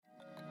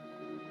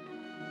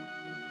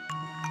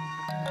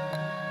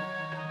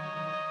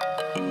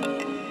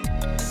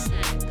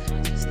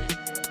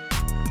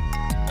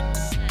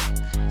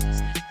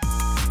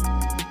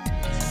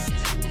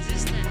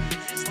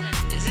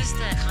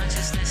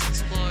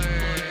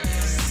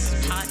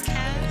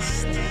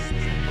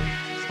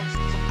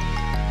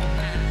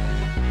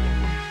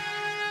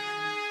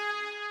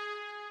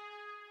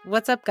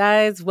What's up,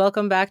 guys?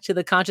 Welcome back to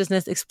the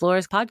Consciousness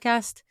Explorers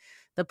podcast,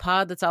 the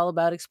pod that's all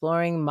about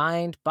exploring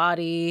mind,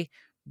 body,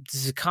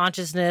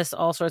 consciousness,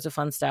 all sorts of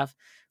fun stuff.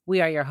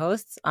 We are your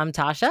hosts. I'm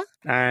Tasha.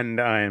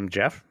 And I am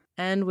Jeff.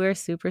 And we're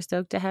super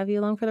stoked to have you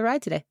along for the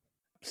ride today.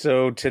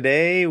 So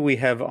today we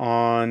have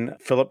on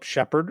Philip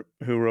Shepherd,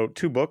 who wrote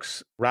 2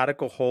 books,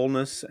 Radical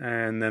Wholeness,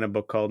 and then a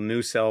book called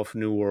New Self,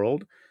 New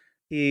World.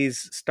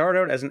 He's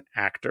started out as an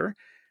actor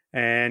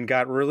and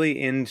got really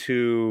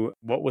into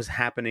what was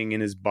happening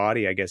in his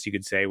body, I guess you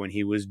could say, when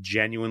he was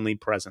genuinely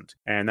present.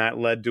 And that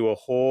led to a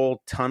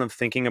whole ton of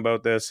thinking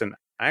about this. And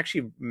I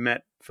actually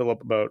met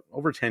Philip about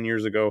over 10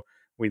 years ago.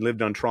 We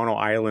lived on Toronto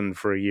Island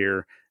for a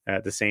year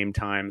at the same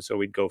time. So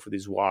we'd go for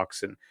these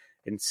walks.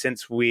 And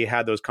since we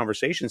had those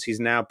conversations,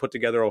 he's now put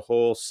together a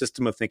whole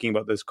system of thinking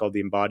about this called the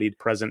embodied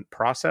present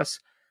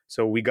process.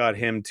 So we got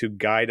him to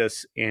guide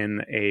us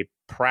in a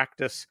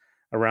practice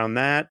around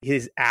that.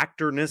 His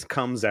actorness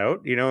comes out.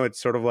 You know, it's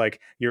sort of like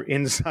you're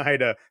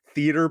inside a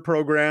theater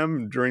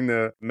program during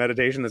the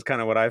meditation. That's kind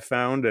of what I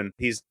found. And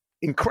he's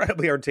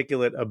incredibly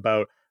articulate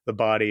about the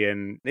body.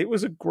 And it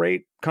was a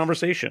great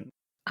conversation.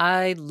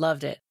 I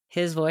loved it.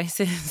 His voice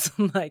is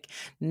like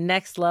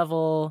next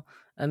level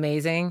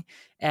amazing.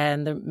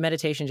 And the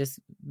meditation just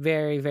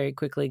very, very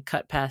quickly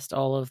cut past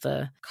all of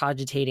the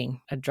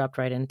cogitating. I dropped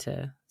right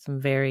into some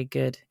very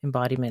good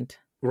embodiment.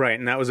 Right.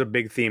 And that was a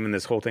big theme in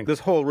this whole thing. This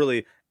whole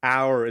really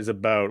hour is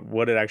about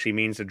what it actually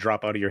means to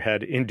drop out of your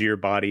head into your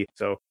body.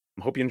 So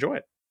I hope you enjoy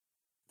it.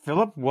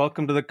 Philip,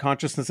 welcome to the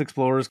Consciousness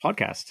Explorers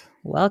podcast.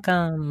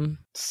 Welcome.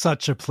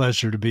 Such a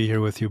pleasure to be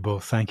here with you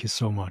both. Thank you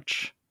so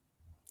much.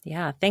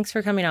 Yeah, thanks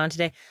for coming on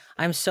today.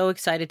 I'm so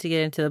excited to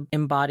get into the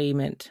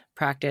embodiment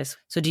practice.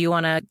 So do you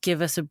want to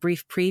give us a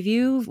brief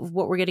preview of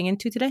what we're getting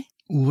into today?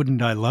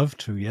 Wouldn't I love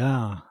to?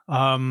 Yeah.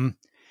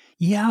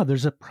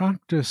 There's a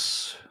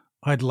practice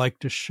I'd like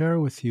to share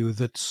with you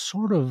that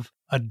sort of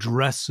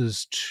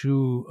addresses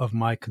 2 of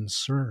my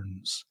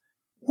concerns.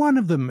 One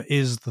of them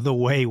is the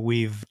way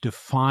we've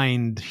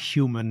defined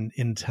human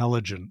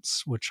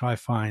intelligence, which I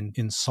find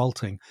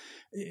insulting.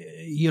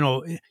 You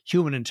know,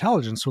 human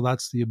intelligence, well,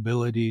 that's the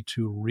ability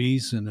to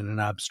reason in an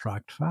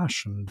abstract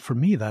fashion. For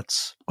me,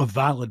 that's a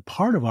valid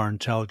part of our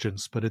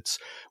intelligence, but it's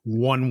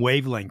one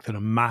wavelength in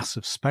a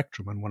massive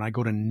spectrum. And when I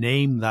go to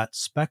name that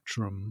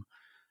spectrum,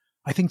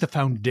 I think the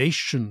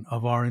foundation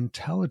of our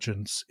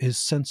intelligence is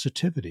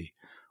sensitivity.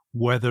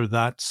 Whether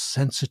that's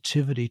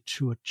sensitivity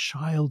to a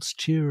child's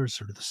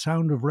tears or to the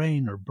sound of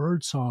rain or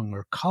birdsong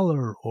or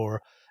color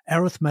or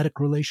arithmetic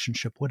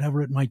relationship,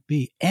 whatever it might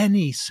be,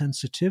 any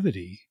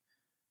sensitivity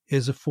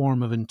is a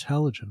form of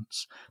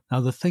intelligence.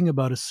 Now, the thing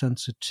about a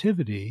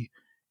sensitivity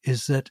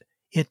is that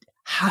it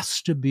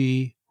has to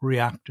be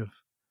reactive.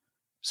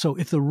 So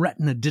if the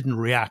retina didn't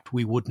react,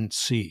 we wouldn't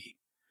see.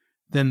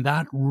 Then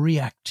that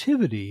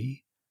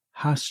reactivity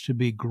has to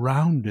be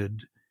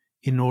grounded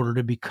in order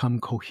to become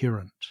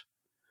coherent.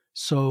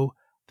 So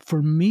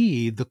for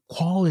me, the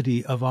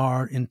quality of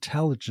our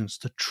intelligence,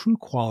 the true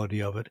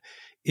quality of it,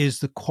 is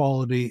the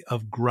quality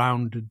of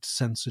grounded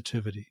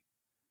sensitivity.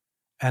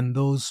 And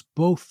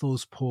both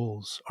those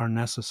poles are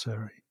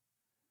necessary.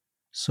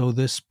 So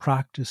this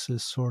practice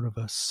is sort of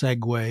a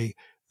segue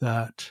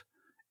that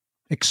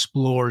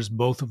explores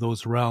both of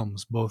those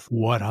realms, both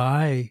what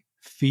I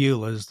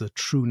feel as the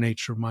true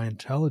nature of my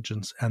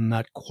intelligence and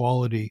that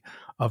quality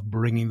of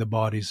bringing the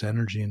body's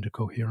energy into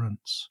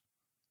coherence.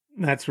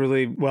 That's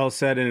really well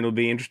said, and it'll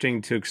be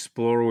interesting to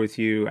explore with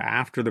you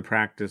after the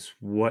practice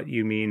what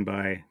you mean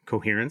by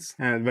coherence.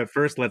 But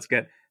first, let's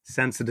get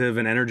sensitive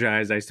and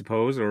energized, I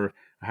suppose, or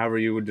however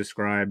you would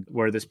describe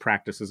where this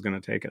practice is going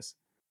to take us.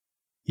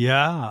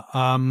 Yeah,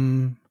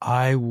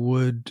 I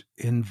would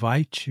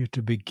invite you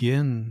to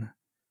begin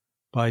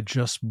by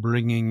just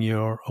bringing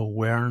your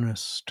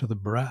awareness to the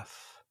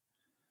breath.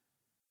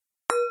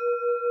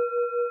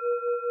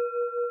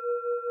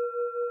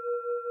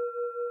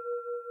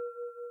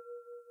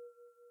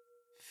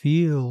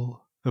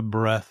 Feel the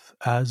breath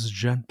as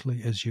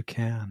gently as you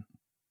can.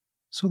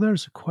 So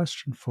there's a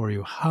question for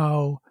you.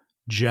 How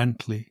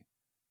gently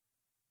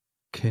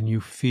can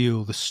you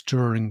feel the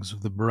stirrings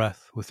of the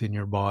breath within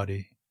your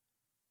body?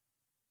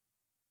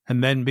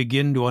 And then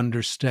begin to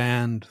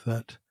understand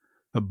that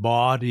the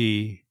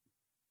body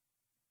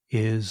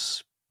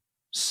is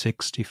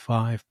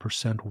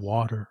 65%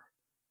 water.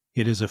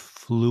 It is a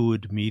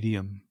fluid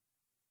medium.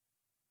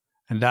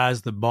 And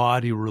as the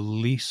body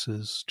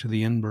releases to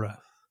the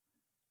in-breath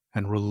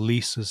and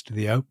releases to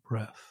the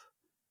out-breath,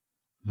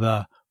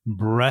 the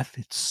breath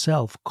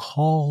itself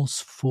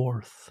calls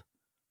forth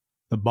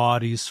the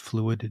body's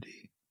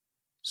fluidity.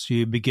 So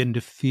you begin to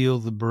feel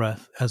the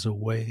breath as a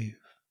wave.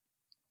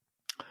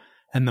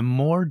 And the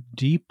more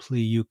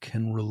deeply you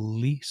can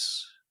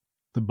release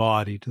the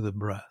body to the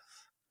breath,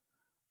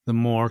 the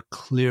more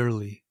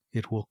clearly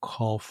it will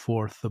call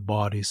forth the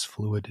body's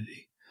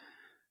fluidity.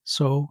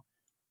 So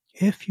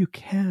if you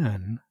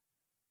can,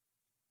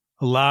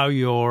 allow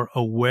your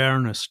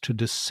awareness to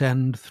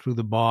descend through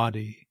the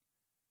body,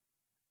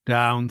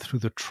 down through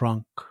the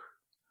trunk,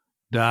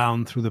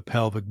 down through the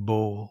pelvic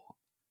bowl,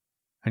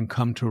 and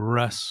come to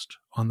rest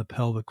on the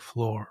pelvic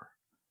floor.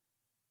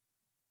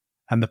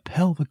 And the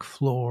pelvic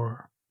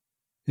floor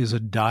is a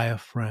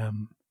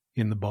diaphragm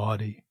in the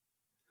body.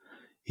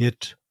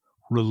 It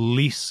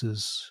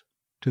releases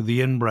to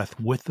the in-breath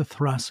with the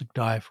thoracic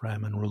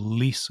diaphragm and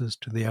releases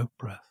to the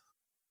out-breath.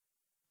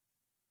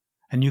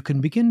 And you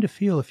can begin to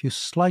feel, if you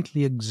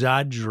slightly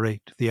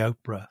exaggerate the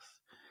out-breath,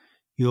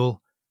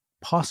 you'll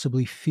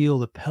possibly feel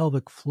the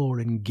pelvic floor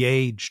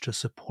engage to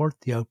support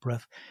the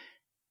out-breath.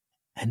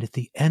 And at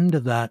the end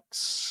of that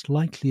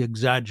slightly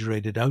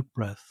exaggerated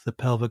out-breath, the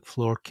pelvic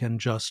floor can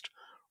just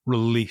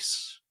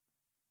release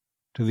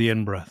to the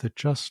in-breath. It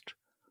just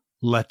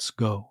lets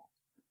go.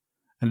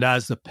 And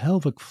as the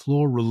pelvic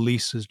floor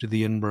releases to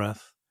the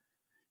in-breath,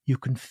 you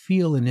can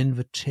feel an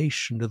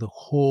invitation to the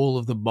whole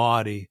of the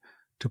body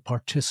to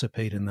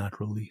participate in that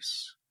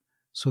release.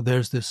 So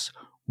there's this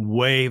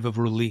wave of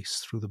release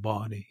through the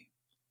body.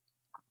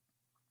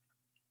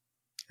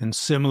 And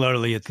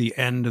similarly, at the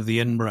end of the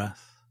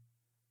in-breath,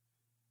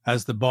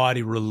 as the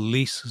body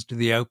releases to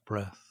the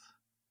out-breath,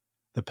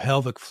 the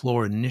pelvic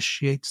floor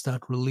initiates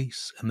that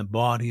release and the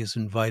body is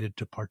invited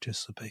to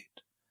participate.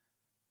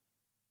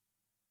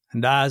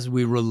 And as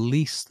we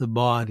release the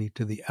body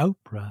to the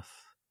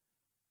out-breath,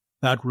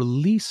 that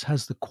release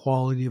has the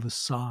quality of a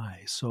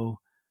sigh. So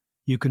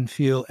you can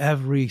feel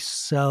every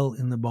cell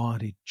in the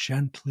body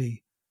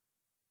gently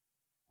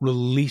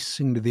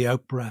releasing to the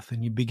out-breath,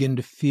 and you begin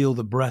to feel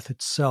the breath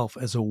itself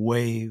as a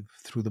wave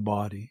through the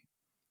body.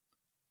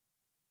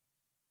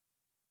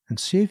 And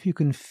see if you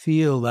can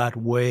feel that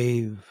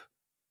wave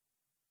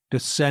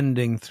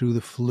descending through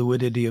the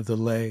fluidity of the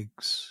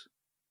legs,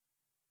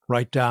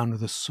 right down to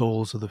the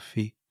soles of the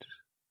feet.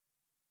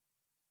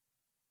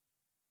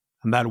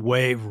 And that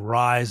wave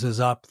rises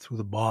up through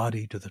the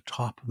body to the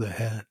top of the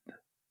head.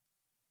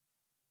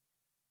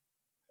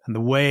 And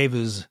the wave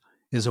is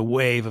a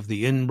wave of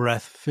the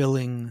in-breath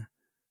filling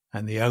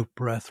and the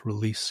out-breath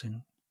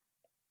releasing.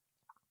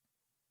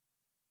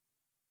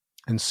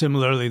 And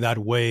similarly, that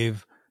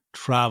wave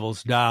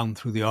travels down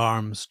through the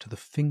arms to the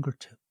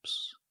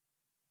fingertips.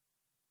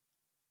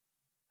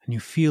 And you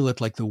feel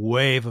it like the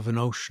wave of an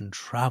ocean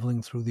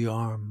traveling through the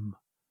arm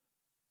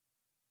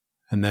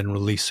and then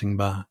releasing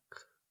back.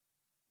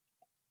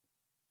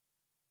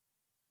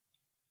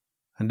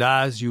 And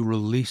as you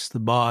release the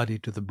body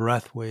to the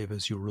breath wave,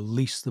 as you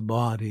release the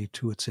body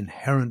to its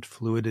inherent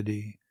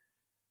fluidity,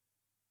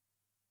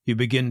 you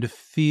begin to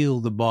feel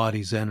the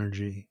body's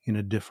energy in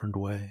a different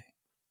way.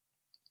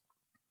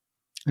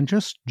 And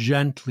just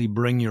gently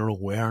bring your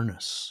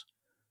awareness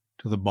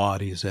to the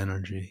body's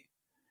energy.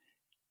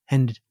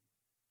 And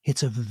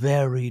it's a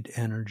varied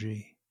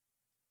energy.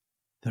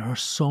 There are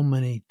so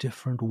many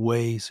different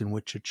ways in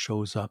which it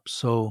shows up.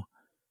 So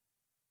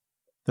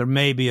there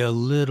may be a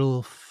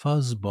little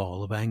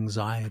fuzzball of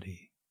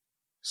anxiety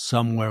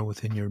somewhere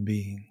within your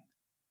being.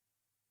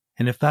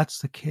 And if that's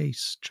the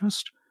case,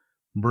 just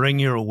bring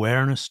your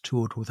awareness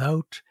to it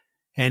without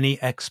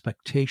any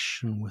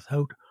expectation,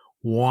 without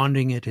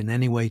wanting it in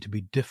any way to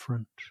be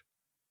different.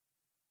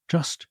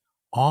 Just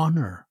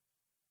honor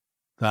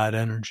that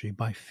energy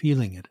by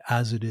feeling it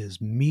as it is,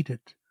 meet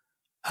it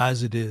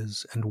as it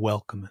is, and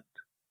welcome it.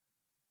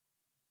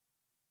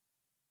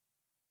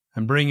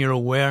 And bring your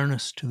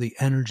awareness to the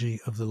energy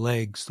of the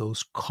legs,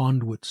 those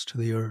conduits to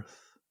the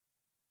earth.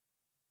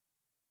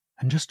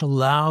 And just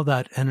allow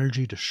that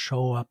energy to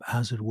show up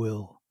as it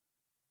will.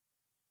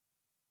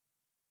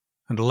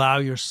 And allow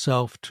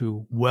yourself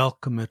to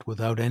welcome it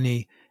without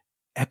any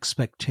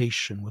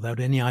expectation, without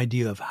any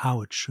idea of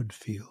how it should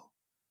feel.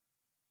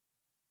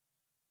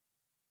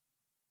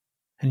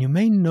 And you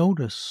may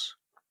notice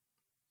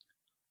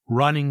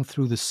running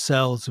through the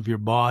cells of your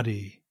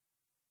body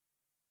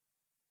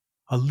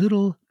a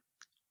little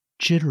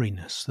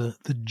jitteriness,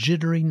 the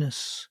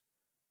jitteriness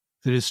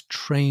that is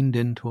trained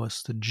into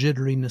us, the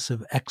jitteriness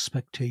of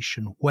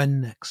expectation.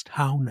 When next?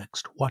 How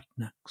next? What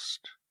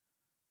next?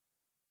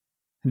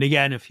 And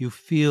again, if you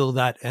feel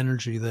that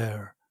energy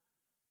there,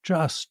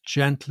 just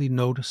gently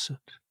notice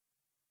it.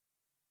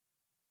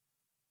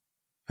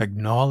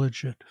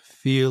 Acknowledge it,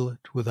 feel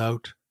it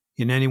without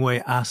in any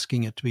way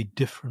asking it to be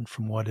different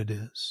from what it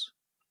is.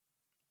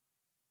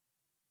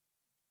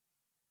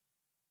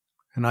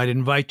 And I'd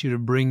invite you to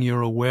bring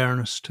your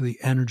awareness to the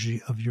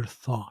energy of your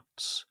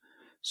thoughts.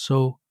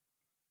 So,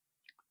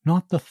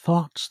 not the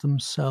thoughts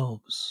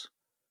themselves,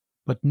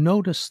 but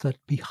notice that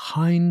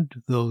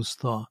behind those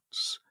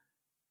thoughts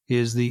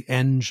is the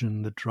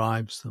engine that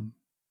drives them.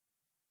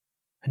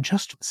 And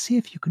just see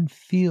if you can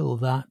feel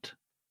that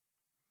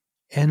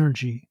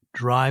energy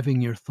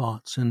driving your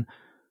thoughts. And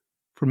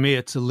for me,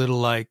 it's a little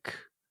like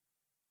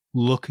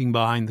looking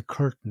behind the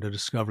curtain to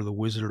discover the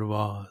Wizard of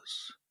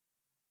Oz.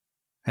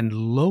 And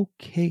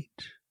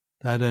locate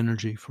that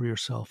energy for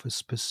yourself as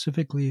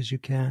specifically as you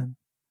can,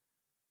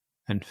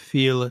 and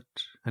feel it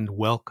and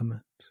welcome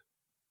it.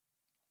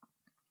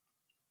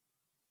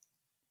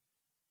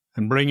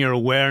 And bring your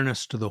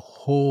awareness to the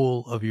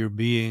whole of your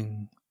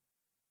being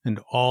and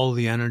all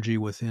the energy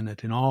within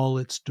it, in all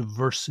its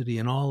diversity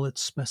and all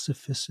its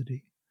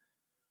specificity,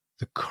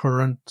 the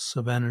currents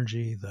of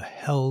energy, the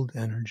held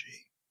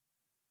energy.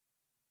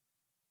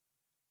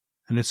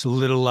 And it's a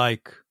little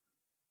like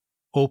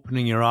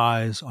opening your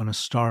eyes on a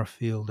star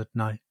field at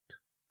night.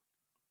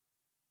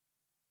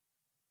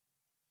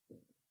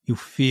 You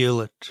feel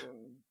it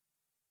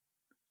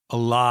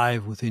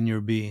alive within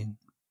your being.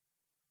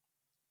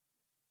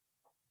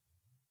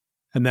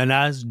 And then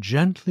as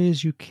gently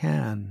as you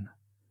can,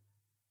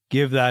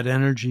 give that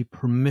energy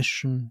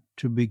permission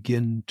to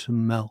begin to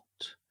melt.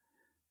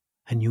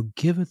 And you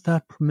give it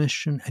that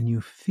permission and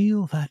you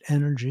feel that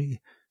energy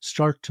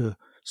start to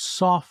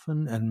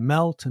soften and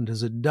melt. And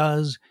as it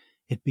does,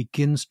 it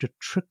begins to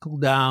trickle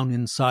down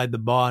inside the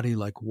body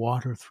like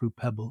water through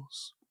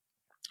pebbles.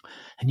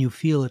 And you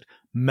feel it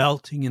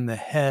melting in the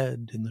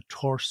head, in the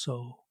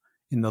torso,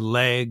 in the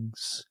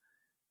legs,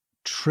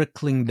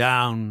 trickling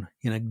down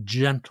in a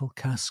gentle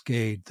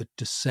cascade that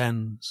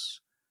descends.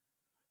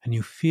 And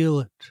you feel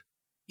it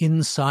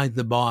inside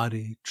the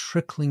body,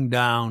 trickling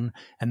down,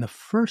 and the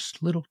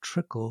first little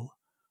trickle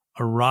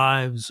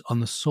arrives on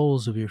the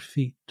soles of your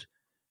feet.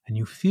 And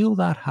you feel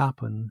that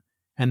happen,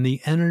 and the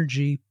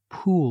energy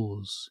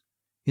pools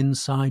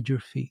inside your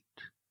feet.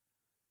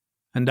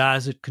 And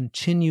as it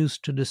continues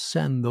to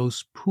descend,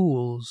 those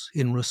pools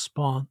in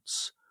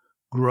response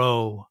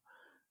grow.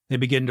 They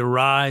begin to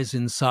rise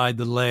inside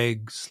the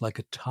legs like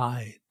a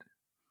tide.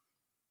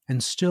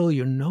 And still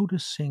you're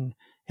noticing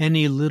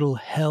any little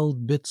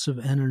held bits of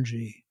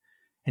energy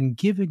and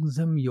giving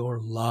them your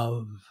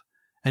love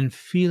and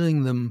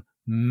feeling them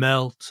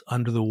melt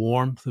under the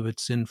warmth of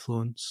its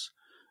influence.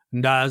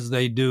 And as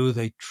they do,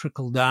 they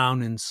trickle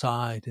down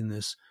inside in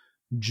this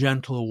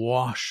gentle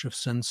wash of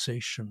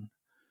sensation.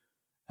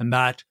 And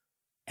that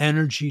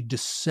energy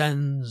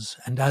descends,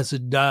 and as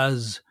it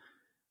does,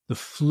 the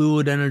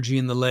fluid energy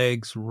in the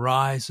legs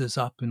rises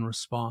up in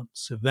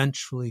response,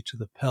 eventually to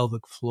the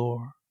pelvic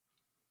floor.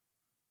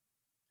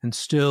 And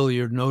still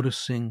you're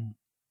noticing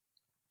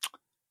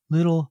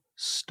little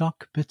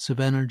stuck bits of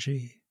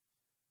energy,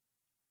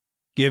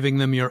 giving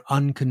them your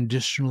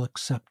unconditional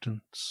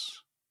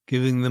acceptance,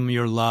 giving them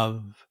your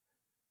love,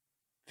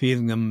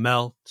 feeling them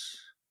melt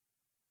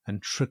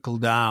and trickle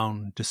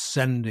down,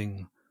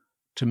 descending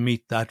to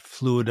meet that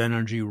fluid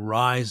energy,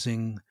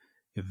 rising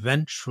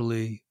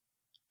eventually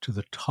to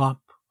the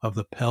top of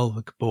the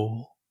pelvic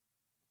bowl.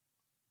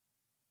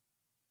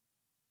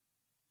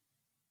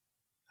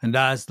 And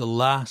as the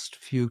last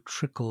few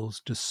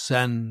trickles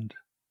descend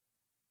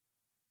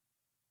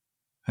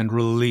and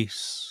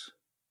release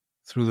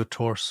through the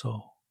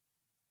torso,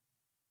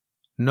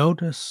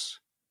 notice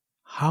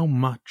how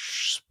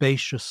much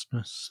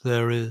spaciousness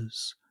there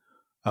is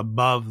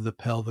above the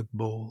pelvic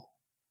bowl.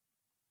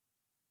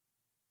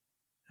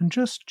 And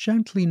just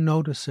gently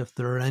notice if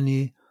there are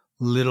any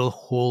little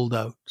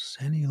holdouts,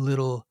 any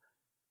little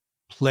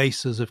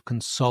places of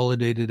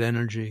consolidated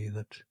energy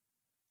that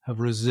have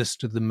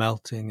resisted the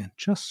melting, and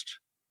just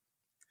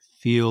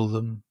feel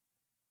them,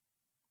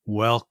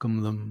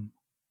 welcome them,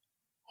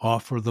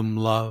 offer them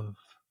love,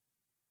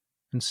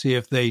 and see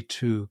if they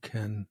too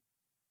can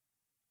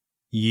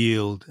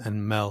yield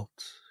and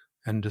melt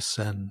and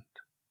descend.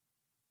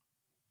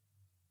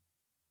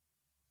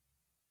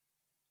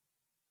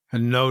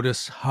 And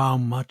notice how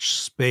much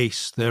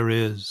space there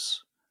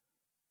is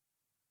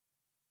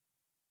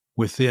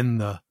within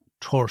the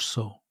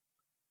torso,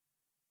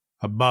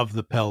 above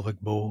the pelvic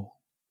bowl.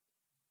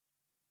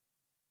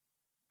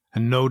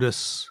 And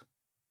notice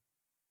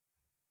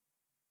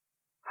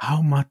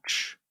how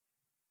much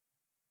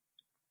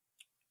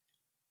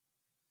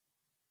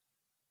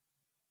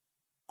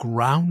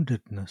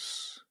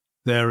groundedness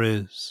there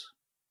is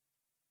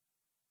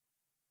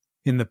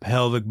in the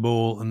pelvic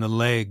bowl and the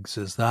legs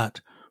as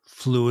that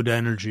fluid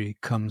energy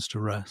comes to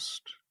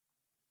rest.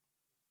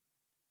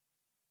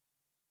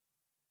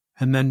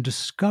 And then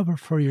discover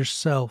for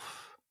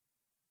yourself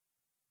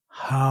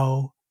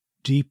how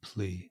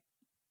deeply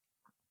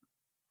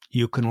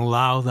you can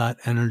allow that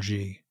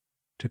energy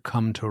to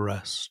come to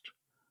rest.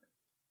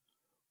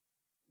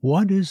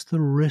 What is the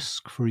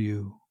risk for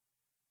you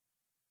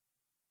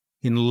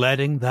in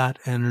letting that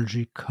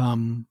energy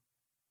come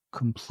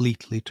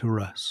completely to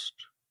rest?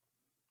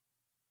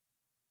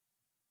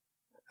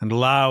 And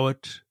allow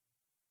it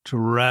to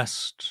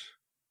rest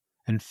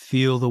and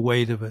feel the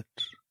weight of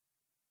it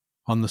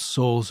on the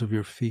soles of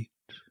your feet.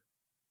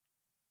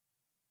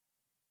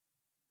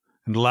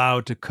 And allow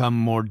it to come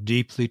more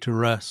deeply to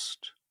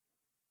rest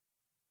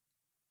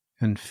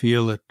and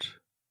feel it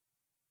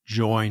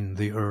join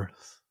the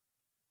earth.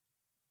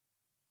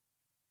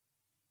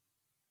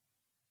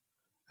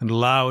 And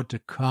allow it to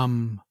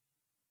come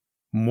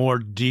more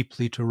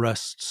deeply to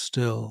rest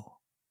still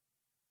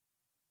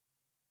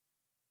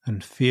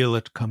and feel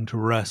it come to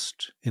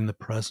rest in the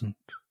present.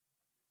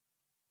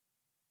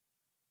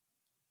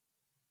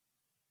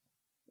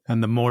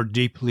 And the more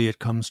deeply it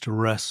comes to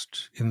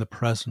rest in the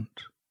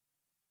present,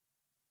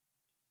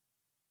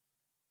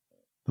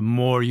 the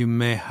more you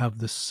may have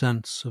the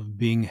sense of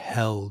being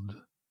held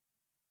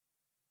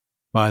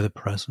by the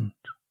present.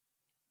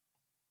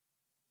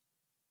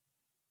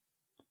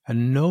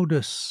 And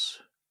notice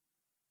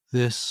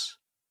this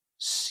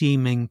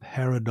seeming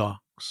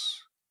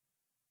paradox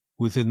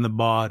within the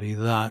body,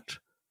 that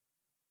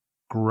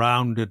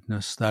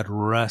groundedness, that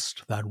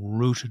rest, that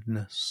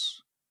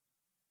rootedness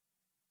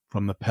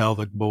from the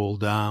pelvic bowl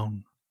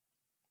down,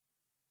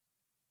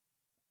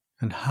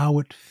 and how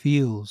it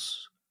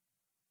feels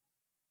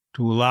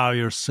to allow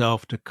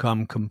yourself to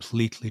come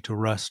completely to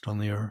rest on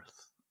the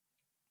earth.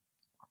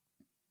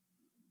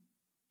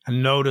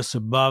 And notice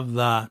above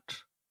that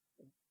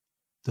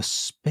the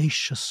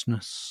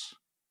spaciousness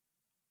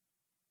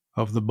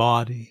of the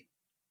body.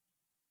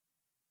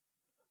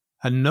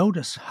 And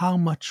notice how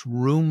much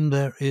room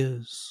there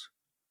is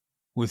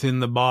within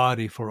the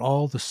body for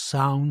all the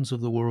sounds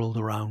of the world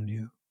around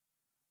you.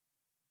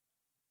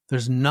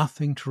 There's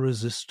nothing to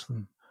resist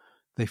them.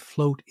 They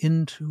float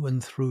into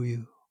and through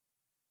you.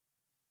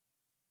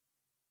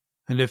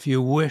 And if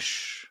you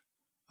wish,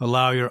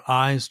 allow your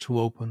eyes to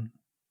open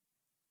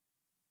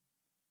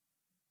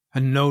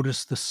and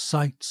notice the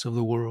sights of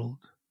the world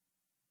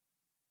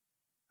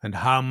and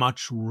how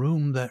much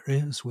room there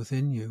is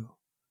within you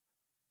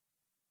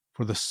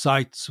for the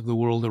sights of the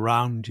world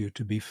around you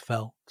to be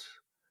felt.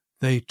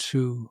 They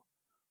too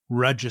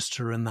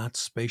register in that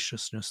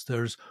spaciousness.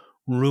 There's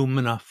room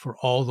enough for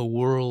all the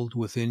world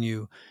within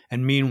you,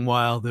 and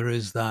meanwhile there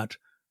is that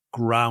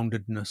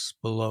groundedness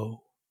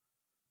below,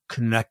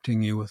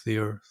 connecting you with the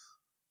earth.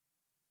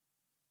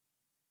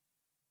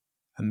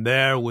 And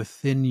there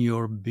within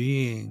your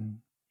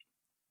being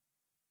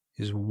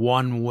is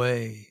one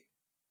way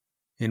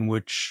in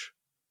which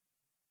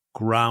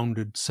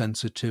grounded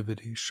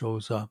sensitivity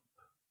shows up.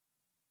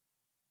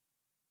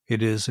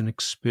 It is an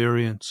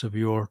experience of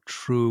your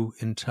true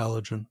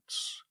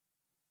intelligence,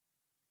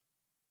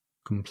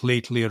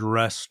 completely at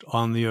rest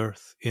on the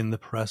earth in the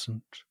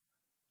present,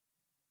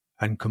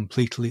 and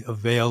completely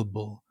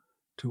available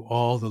to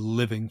all the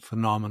living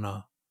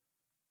phenomena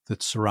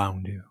that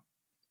surround you.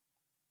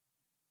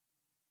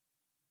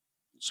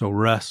 So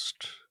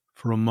rest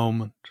for a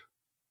moment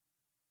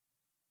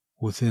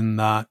within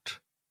that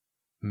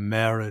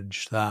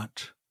marriage,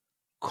 that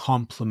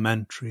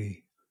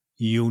complementary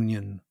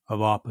union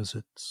of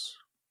opposites,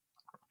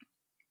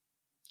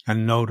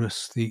 and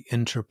notice the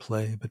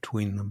interplay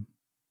between them.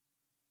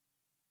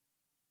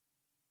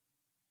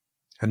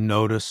 And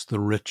notice the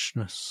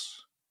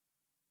richness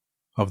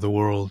of the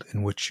world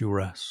in which you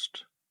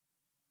rest.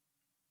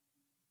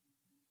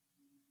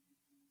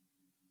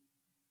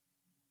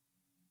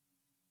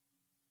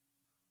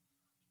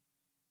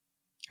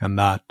 And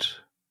that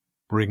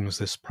brings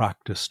this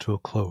practice to a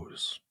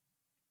close.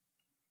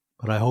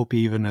 But I hope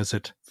even as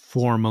it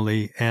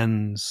formally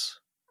ends,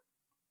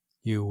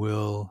 you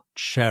will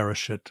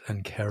cherish it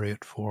and carry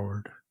it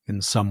forward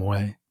in some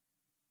way.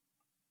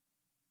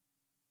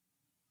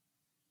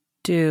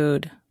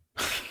 Dude,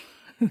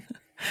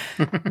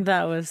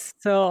 that was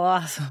so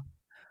awesome.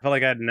 I felt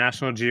like I had a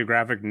National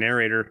Geographic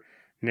narrator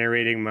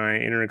narrating my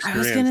inner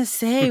experience. I was going to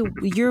say,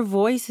 your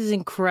voice is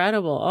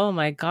incredible. Oh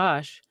my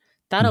gosh.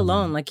 That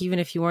alone, like even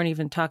if you weren't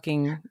even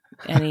talking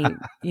any,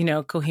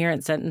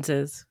 coherent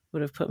sentences,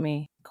 would have put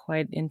me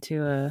quite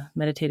into a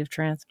meditative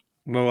trance.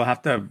 Well, we'll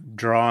have to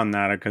draw on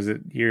that because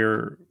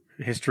your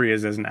history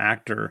is as an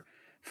actor,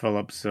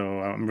 Philip.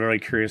 So I'm really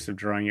curious of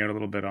drawing you out a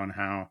little bit on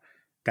how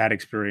that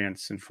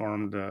experience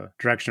informed the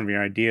direction of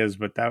your ideas.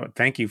 But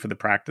thank you for the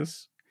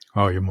practice.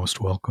 Oh, you're most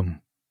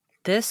welcome.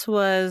 This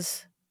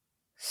was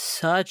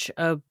such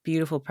a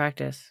beautiful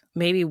practice.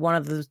 Maybe one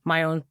of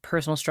my own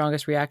personal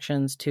strongest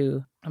reactions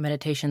to a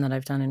meditation that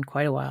I've done in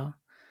quite a while.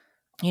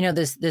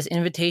 This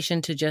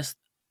invitation to just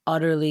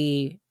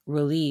utterly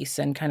release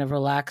and kind of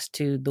relax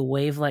to the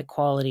wave-like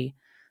quality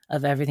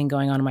of everything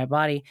going on in my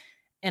body.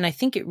 And I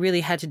think it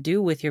really had to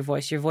do with your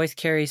voice. Your voice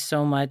carries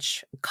so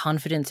much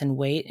confidence and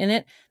weight in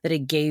it that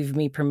it gave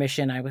me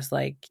permission. I was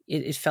like,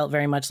 it felt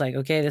very much like,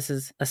 okay, this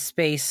is a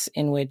space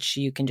in which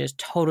you can just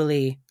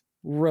totally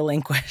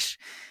relinquish.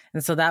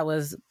 And so that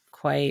was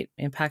quite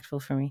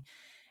impactful for me.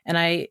 And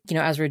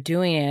as we're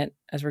doing it,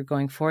 as we're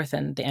going forth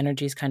and the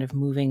energy is kind of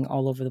moving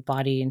all over the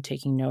body and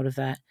taking note of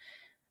that,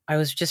 I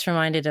was just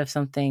reminded of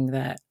something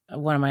that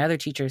one of my other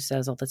teachers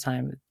says all the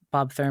time,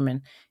 Bob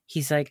Thurman.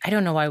 He's like, I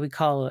don't know why we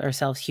call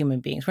ourselves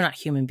human beings. We're not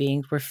human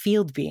beings. We're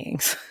field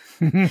beings.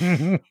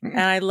 And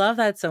I love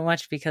that so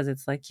much because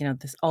it's like,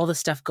 all the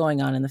stuff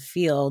going on in the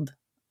field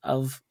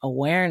of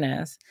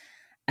awareness,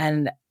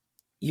 and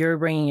you're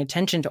bringing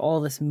attention to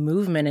all this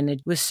movement. And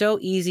it was so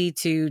easy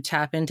to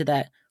tap into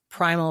that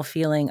primal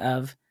feeling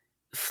of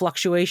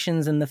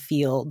fluctuations in the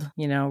field,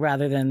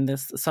 rather than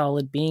this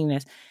solid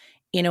beingness,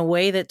 in a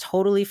way that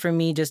totally for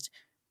me just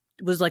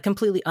was like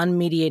completely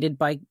unmediated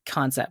by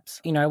concepts.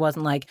 I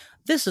wasn't like,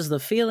 this is the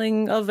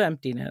feeling of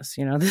emptiness,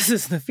 this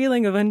is the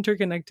feeling of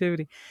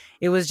interconnectivity.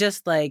 It was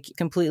just like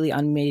completely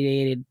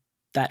unmediated,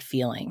 that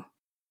feeling.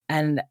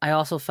 And I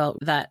also felt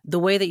that the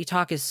way that you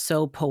talk is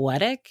so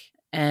poetic.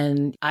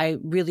 And I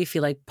really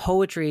feel like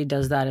poetry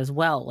does that as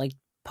well. Like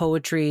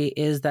poetry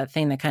is that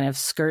thing that kind of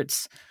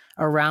skirts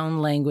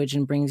around language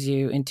and brings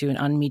you into an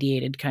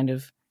unmediated kind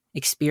of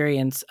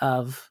experience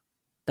of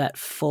that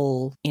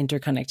full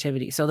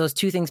interconnectivity. So those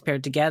two things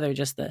paired together,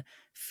 just the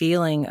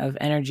feeling of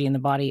energy in the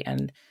body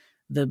and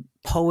the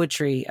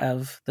poetry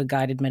of the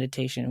guided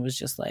meditation, was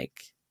just like,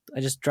 I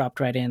just dropped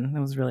right in. It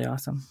was really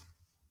awesome.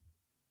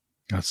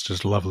 That's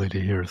just lovely to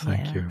hear.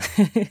 Thank you.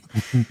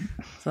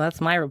 So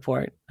that's my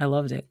report. I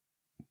loved it.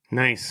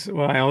 Nice.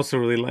 Well, I also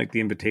really like the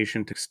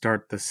invitation to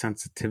start the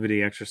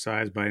sensitivity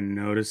exercise by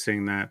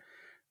noticing that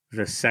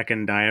the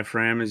second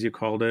diaphragm, as you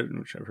called it,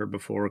 which I've heard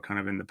before, kind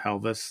of in the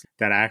pelvis,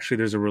 that actually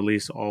there's a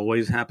release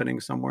always happening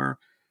somewhere.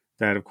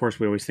 That, of course,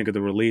 we always think of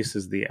the release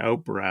as the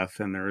out breath,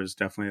 and there is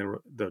definitely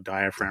the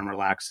diaphragm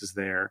relaxes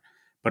there.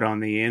 But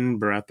on the in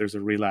breath, there's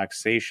a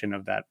relaxation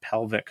of that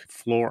pelvic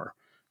floor,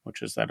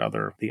 which is the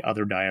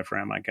other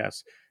diaphragm, I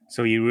guess.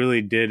 So you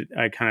really did,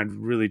 I kind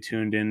of really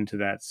tuned into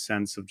that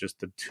sense of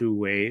just the two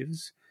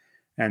waves.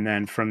 And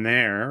then from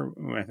there,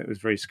 I think it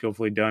was very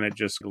skillfully done. It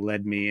just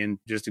led me in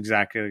just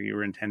exactly like you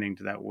were intending,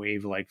 to that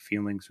wave-like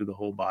feeling through the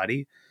whole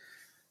body.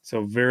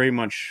 So very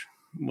much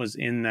was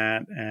in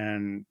that,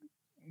 and,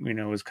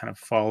 was kind of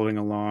following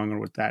along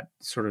with that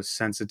sort of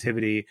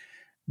sensitivity.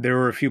 There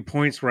were a few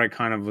points where I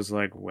kind of was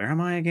like, where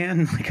am I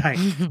again? Like I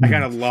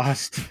kind of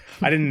lost,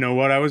 I didn't know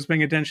what I was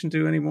paying attention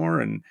to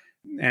anymore. And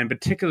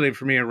particularly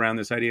for me, around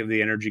this idea of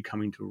the energy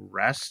coming to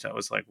rest, I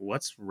was like,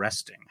 what's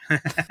resting?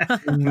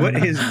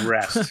 What is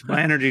rest?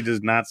 My energy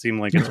does not seem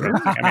like it's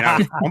resting. I mean, I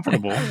was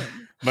comfortable,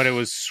 but it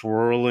was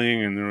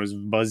swirling and there was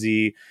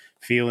buzzy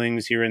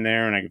feelings here and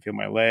there, and I could feel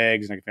my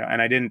legs, and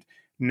I didn't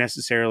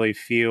necessarily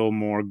feel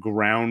more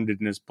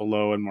groundedness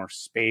below and more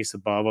space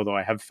above, although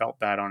I have felt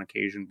that on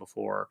occasion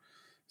before.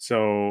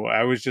 So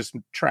I was just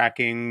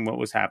tracking what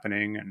was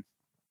happening,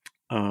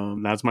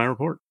 and that's my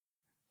report.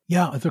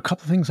 Yeah, there are a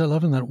couple of things I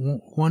love in that.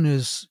 One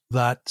is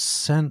that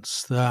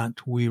sense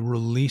that we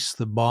release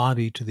the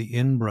body to the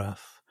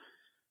in-breath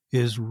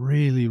is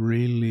really,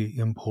 really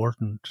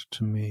important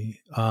to me.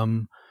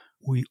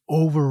 We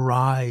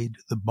override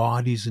the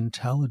body's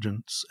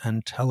intelligence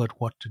and tell it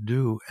what to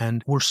do.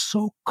 And we're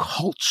so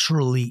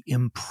culturally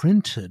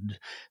imprinted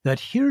that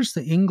here's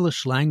the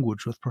English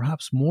language with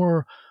perhaps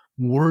more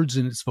words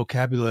in its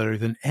vocabulary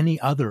than any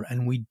other,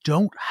 and we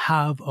don't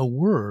have a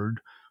word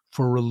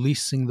for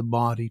releasing the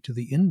body to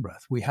the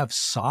in-breath. We have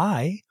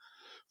sigh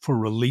for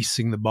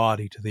releasing the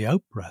body to the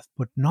out-breath,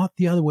 but not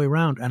the other way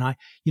around. And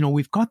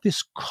we've got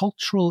this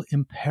cultural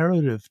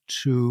imperative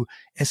to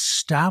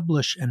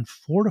establish and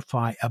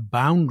fortify a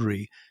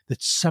boundary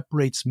that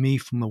separates me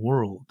from the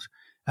world.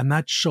 And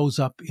that shows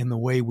up in the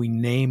way we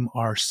name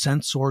our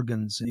sense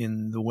organs,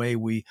 in the way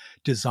we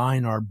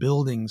design our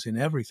buildings, in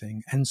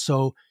everything. And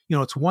so,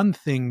 it's one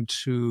thing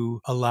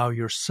to allow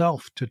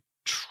yourself to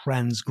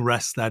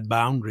transgress that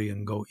boundary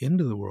and go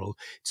into the world.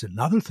 It's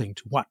another thing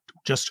to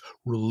just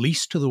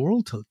release to the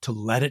world, to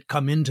let it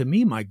come into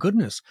me. My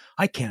goodness,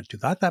 I can't do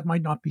that. That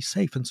might not be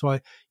safe. And so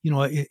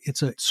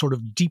it's a sort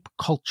of deep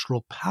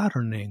cultural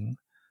patterning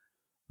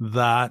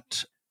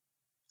that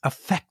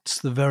affects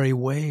the very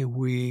way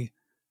we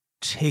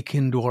take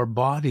into our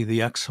body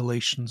the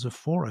exhalations of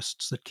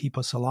forests that keep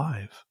us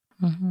alive.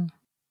 Mm-hmm.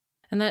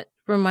 And that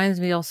reminds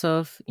me also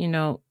of,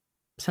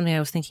 something I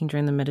was thinking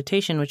during the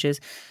meditation, which is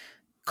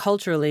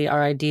culturally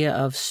our idea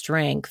of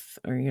strength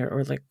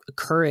or like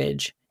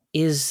courage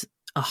is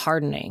a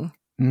hardening.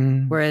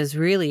 Whereas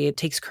really it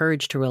takes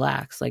courage to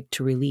relax, like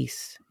to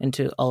release and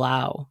to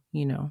allow,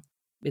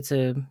 it's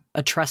a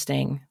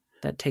trusting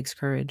that takes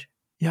courage.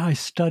 Yeah, I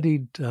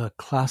studied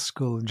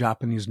classical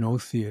Japanese Noh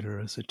theater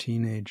as a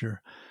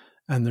teenager.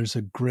 And there's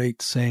a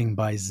great saying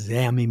by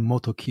Zami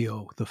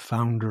Motokyo, the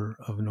founder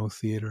of Noh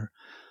theater,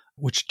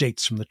 which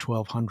dates from the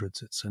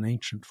 1200s. It's an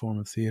ancient form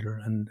of theater.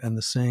 And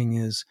the saying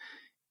is,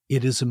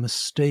 it is a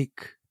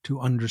mistake to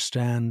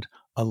understand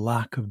a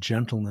lack of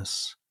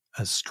gentleness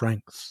as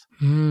strength.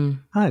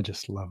 I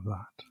just love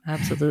that.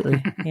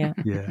 Absolutely. Yeah.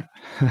 Yeah.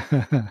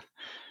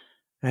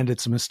 And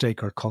it's a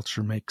mistake our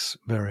culture makes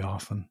very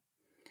often.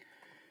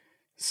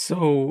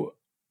 So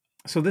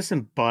this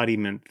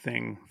embodiment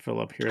thing,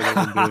 Philip, here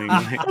that we're doing.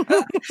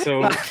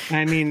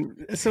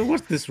 So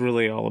what's this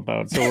really all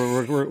about? So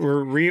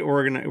we're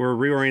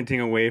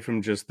reorienting away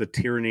from just the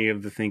tyranny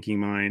of the thinking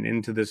mind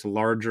into this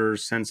larger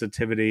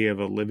sensitivity of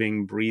a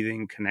living,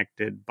 breathing,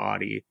 connected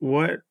body.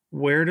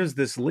 Where does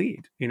this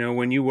lead?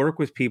 When you work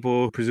with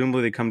people,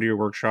 presumably they come to your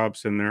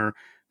workshops and they're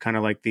kind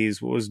of like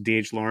these, what was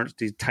D.H. Lawrence,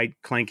 these tight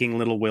clanking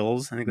little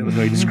wills. I think that was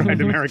how he described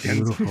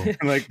Americans.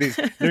 Like these,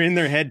 they're in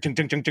their head, chunk,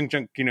 chunk, chunk, chunk,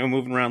 chunk,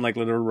 moving around like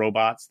little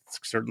robots. That's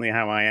certainly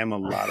how I am a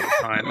lot of the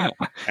time.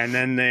 And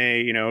then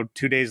they,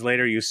 2 days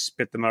later, you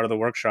spit them out of the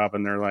workshop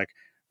and they're like,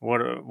 what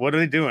are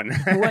they doing?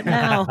 What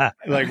now?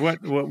 Like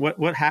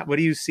what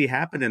do you see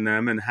happen in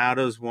them? And how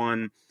does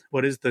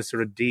what is the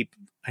sort of deep,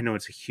 I know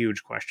it's a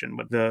huge question,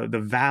 but the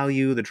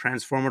value, the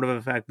transformative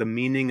effect, the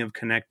meaning of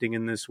connecting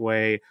in this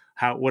way,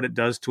 what it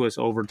does to us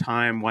over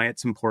time, why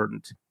it's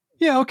important?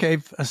 Yeah, okay.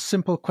 A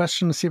simple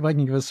question to see if I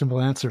can give a simple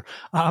answer.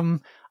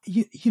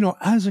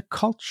 As a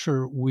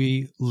culture,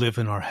 we live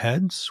in our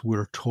heads.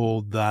 We're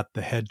told that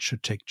the head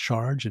should take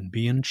charge and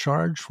be in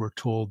charge. We're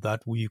told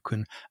that you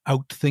can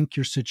outthink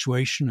your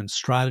situation and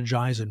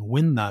strategize and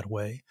win that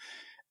way.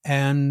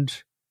 And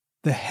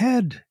the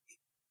head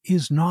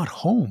is not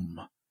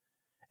home.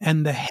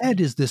 And the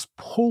head is this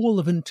pole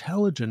of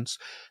intelligence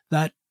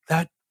that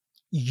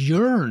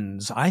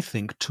yearns, I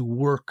think, to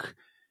work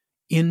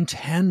in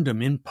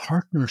tandem, in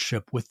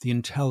partnership with the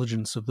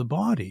intelligence of the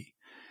body.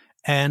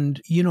 And,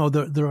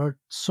 there are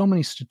so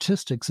many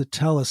statistics that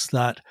tell us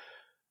that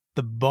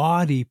the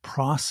body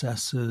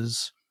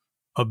processes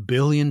 1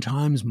 billion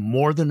times,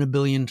 more than 1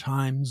 billion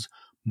times,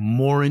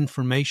 more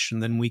information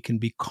than we can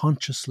be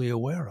consciously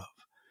aware of.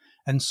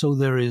 And so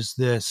there is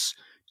this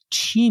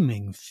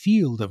teeming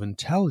field of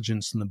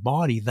intelligence in the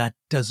body that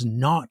does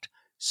not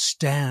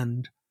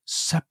stand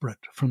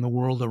separate from the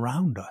world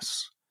around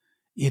us.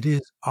 It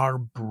is our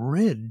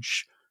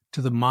bridge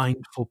to the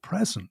mindful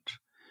present.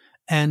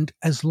 And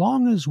as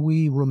long as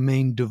we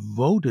remain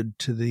devoted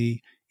to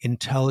the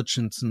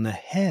intelligence in the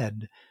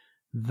head,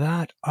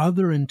 that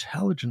other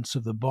intelligence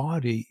of the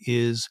body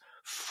is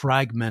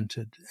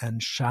fragmented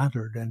and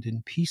shattered and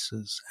in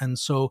pieces. And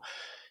so,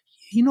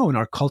 in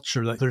our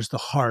culture, like, there's the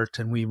heart,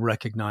 and we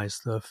recognize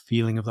the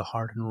feeling of the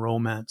heart and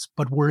romance,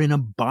 but we're in a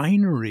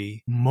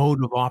binary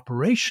mode of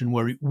operation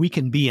where we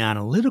can be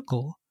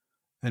analytical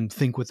and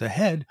think with the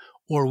head,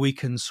 or we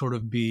can sort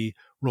of be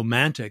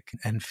romantic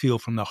and feel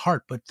from the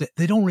heart, but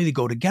they don't really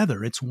go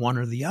together. It's one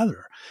or the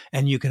other.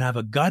 And you can have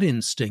a gut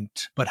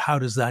instinct, but how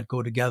does that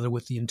go together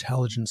with the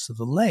intelligence of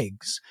the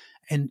legs?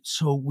 And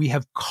so we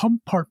have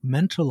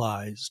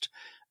compartmentalized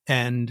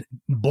and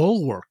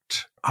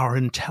bulwarked our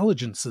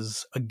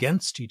intelligences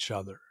against each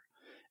other.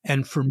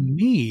 And for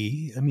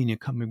me,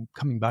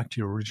 coming back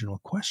to your original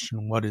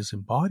question, what is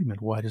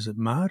embodiment? Why does it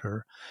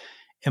matter?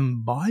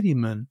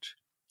 Embodiment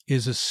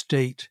is a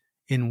state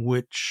in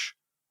which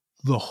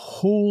the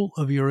whole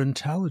of your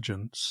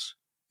intelligence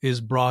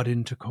is brought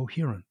into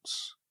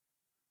coherence.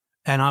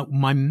 And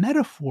my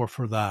metaphor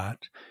for that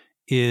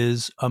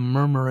is a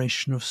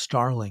murmuration of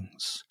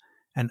starlings.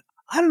 And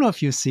I don't know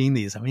if you've seen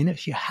these.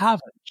 If you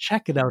haven't,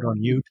 check it out on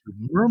YouTube.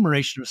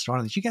 Murmuration of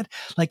starlings. You get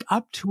like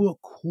up to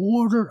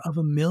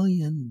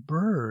 250,000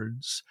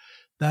 birds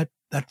that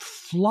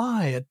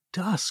fly at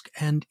dusk,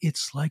 and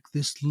it's like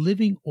this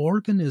living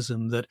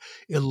organism that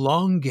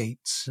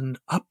elongates and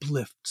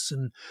uplifts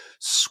and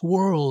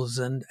swirls,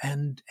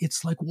 and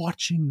it's like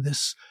watching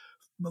this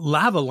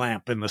lava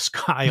lamp in the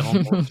sky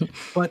almost.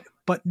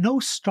 But no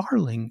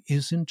starling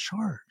is in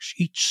charge.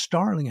 Each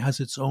starling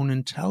has its own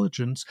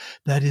intelligence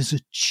that is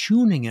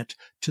attuning it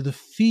to the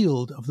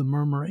field of the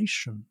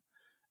murmuration.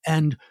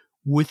 And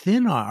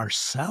within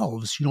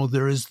ourselves,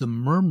 there is the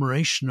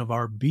murmuration of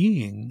our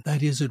being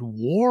that is at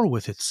war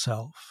with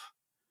itself.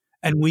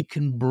 And we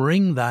can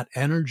bring that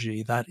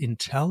energy, that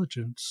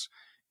intelligence,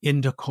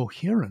 into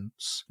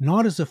coherence,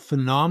 not as a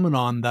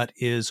phenomenon that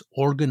is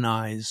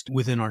organized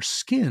within our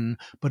skin,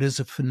 but as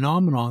a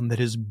phenomenon that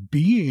is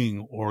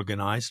being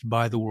organized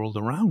by the world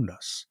around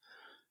us.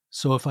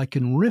 So if I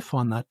can riff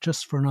on that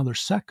just for another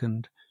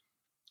second,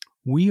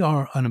 we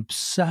are an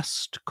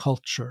obsessed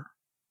culture.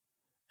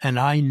 And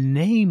I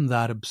name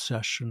that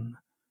obsession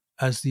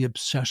as the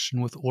obsession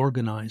with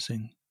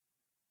organizing.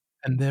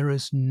 And there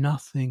is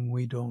nothing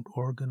we don't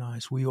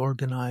organize. We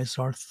organize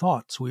our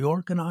thoughts. We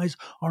organize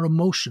our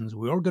emotions.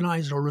 We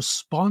organize our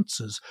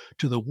responses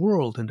to the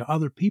world and to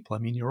other people.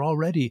 You're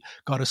already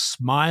got a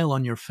smile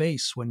on your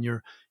face when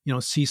you're,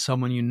 see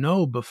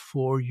someone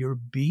before your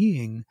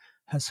being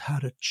has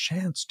had a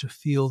chance to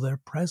feel their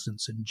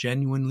presence and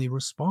genuinely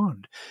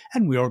respond.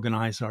 And we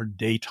organize our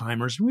day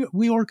timers.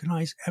 We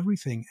organize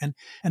everything. And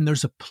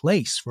there's a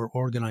place for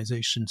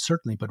organization,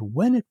 certainly. But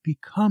when it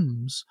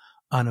becomes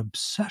an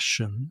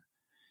obsession,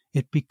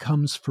 it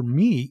becomes, for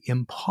me,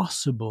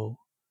 impossible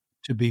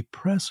to be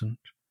present,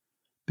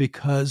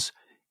 because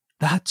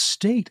that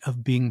state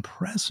of being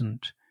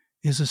present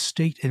is a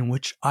state in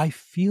which I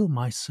feel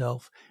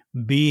myself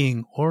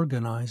being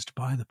organized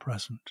by the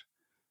present.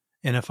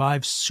 And if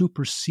I've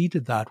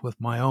superseded that with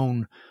my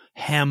own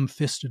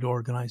ham-fisted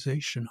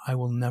organization, I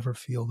will never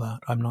feel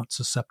that. I'm not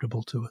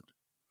susceptible to it.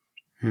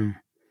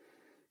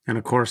 And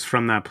of course,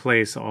 from that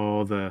place,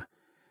 all the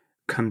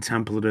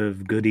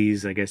contemplative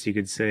goodies, I guess you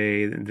could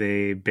say,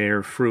 they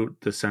bear fruit,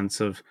 the sense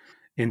of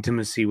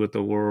intimacy with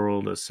the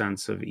world, a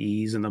sense of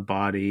ease in the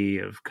body,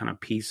 of kind of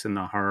peace in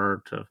the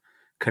heart, of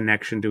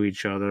connection to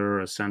each other,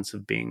 a sense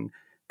of being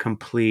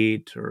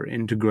complete or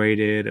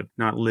integrated, of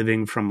not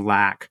living from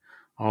lack.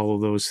 All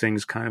of those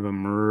things kind of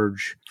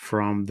emerge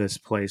from this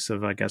place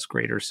of, I guess,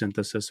 greater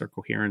synthesis or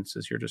coherence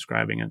as you're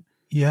describing it.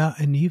 Yeah,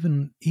 and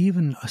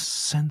even a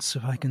sense,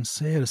 if I can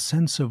say it, a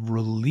sense of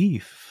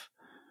relief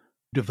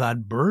of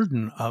that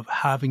burden of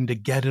having to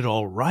get it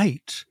all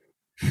right.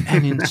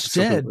 And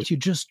instead, you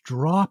just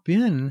drop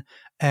in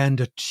and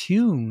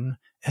attune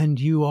and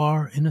you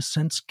are, in a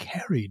sense,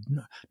 carried,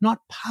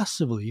 not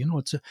passively.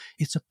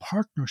 It's a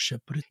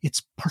partnership, but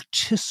it's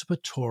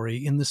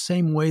participatory in the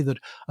same way that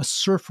a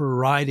surfer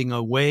riding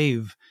a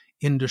wave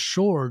into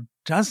shore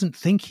doesn't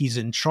think he's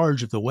in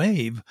charge of the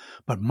wave,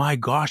 but my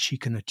gosh, he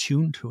can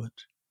attune to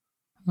it.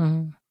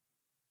 Mm-hmm.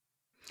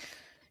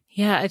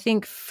 Yeah, I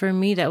think for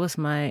me, that was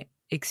my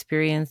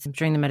experience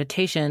during the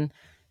meditation.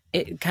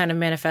 It kind of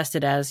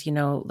manifested as,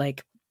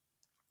 like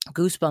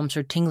goosebumps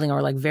or tingling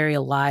or like very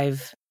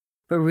alive.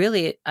 But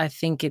really, I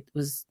think it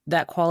was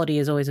that quality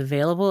is always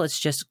available. It's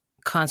just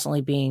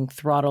constantly being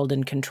throttled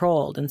and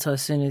controlled. And so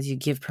as soon as you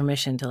give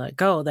permission to let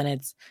go, then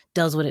it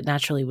does what it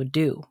naturally would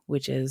do,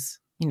 which is,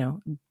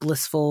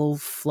 blissful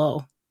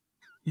flow.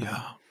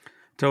 Yeah.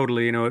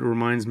 Totally. It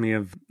reminds me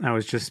of, I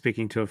was just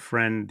speaking to a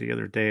friend the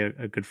other day,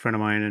 a good friend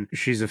of mine, and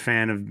she's a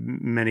fan of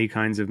many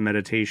kinds of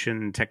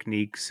meditation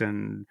techniques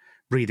and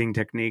breathing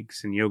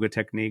techniques and yoga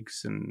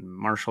techniques and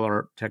martial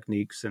art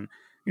techniques, and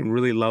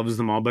really loves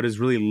them all, but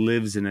really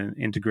lives in an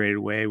integrated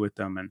way with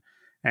them.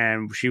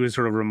 And she was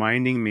sort of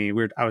reminding me,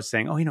 I was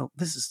saying,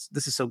 this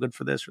is so good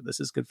for this, or this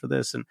is good for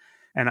this. And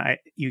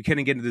you kind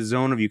of get into the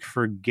zone of, you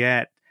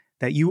forget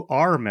that you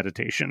are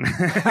meditation.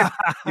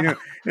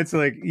 It's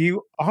like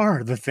you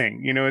are the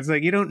thing. It's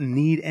like you don't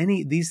need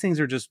any. These things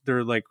are just,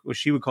 they're like what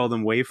she would call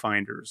them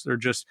wayfinders.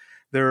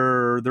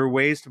 They're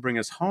ways to bring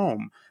us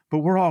home, but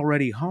we're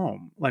already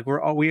home. Like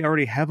we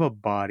already have a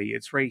body.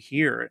 It's right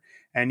here.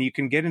 And you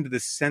can get into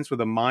this sense where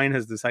the mind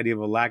has this idea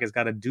of a lack. It's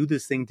got to do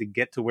this thing to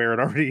get to where it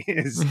already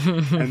is.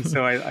 And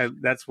so I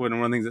that's one of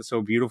the things that's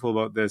so beautiful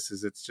about this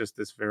is it's just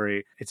this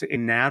it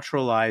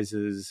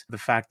naturalizes the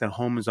fact that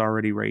home is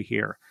already right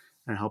here.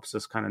 And helps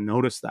us kind of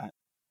notice that.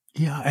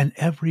 Yeah, and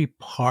every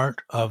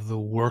part of the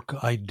work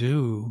I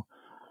do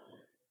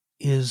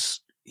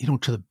is,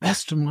 to the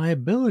best of my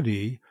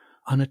ability,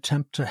 an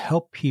attempt to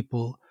help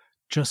people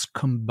just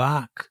come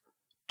back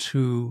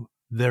to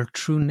their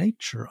true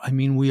nature. I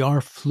mean, we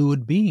are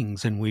fluid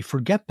beings, and we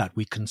forget that.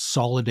 We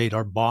consolidate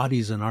our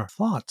bodies and our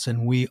thoughts,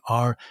 and we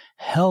are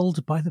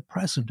held by the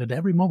present at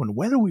every moment,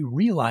 whether we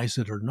realize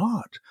it or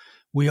not.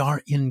 We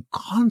are in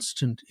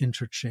constant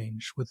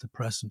interchange with the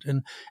present.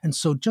 And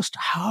so just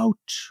how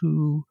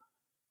to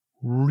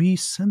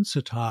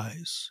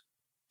resensitize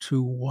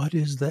to what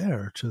is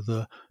there, to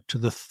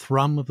the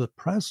thrum of the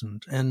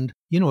present. And,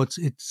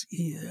 it's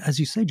as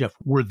you say, Jeff,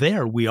 we're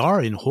there. We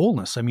are in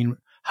wholeness. I mean,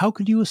 how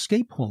could you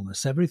escape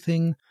wholeness?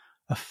 Everything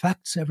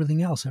affects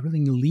everything else.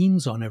 Everything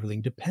leans on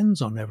everything,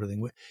 depends on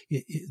everything.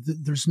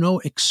 There's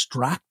no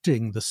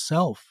extracting the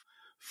self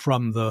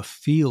from the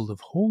field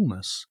of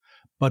wholeness.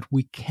 But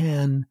we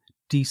can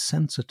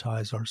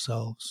desensitize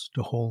ourselves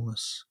to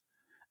wholeness.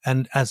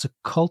 And as a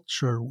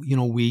culture,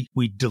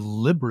 we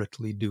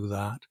deliberately do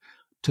that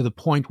to the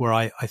point where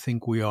I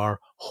think we are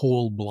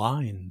whole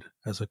blind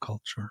as a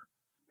culture.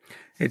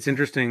 It's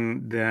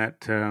interesting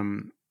that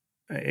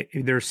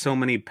there's so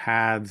many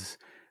paths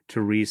to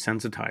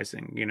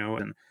resensitizing,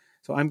 and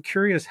so I'm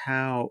curious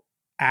how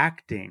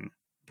acting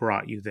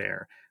brought you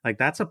there. Like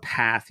that's a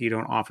path you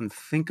don't often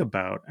think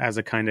about as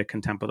a kind of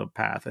contemplative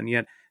path. And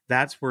yet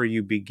that's where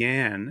you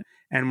began.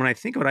 And when I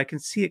think of it, I can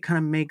see it kind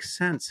of makes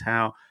sense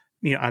how,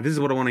 this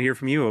is what I want to hear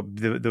from you.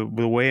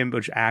 The way in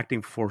which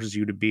acting forces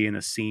you to be in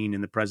a scene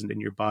in the present in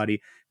your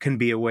body can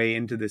be a way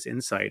into this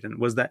insight. And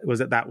was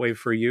it that way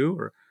for you?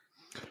 Or?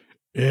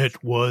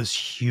 It was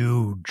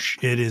huge.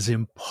 It is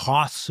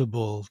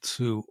impossible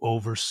to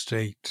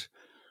overstate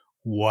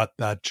what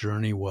that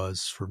journey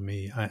was for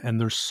me. And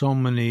there's so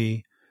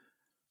many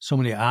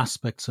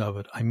aspects of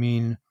it. I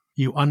mean,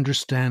 you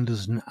understand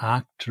as an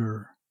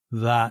actor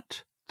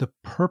that the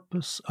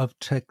purpose of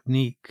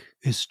technique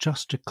is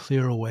just to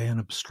clear away an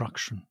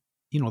obstruction.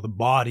 The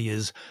body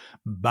is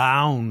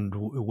bound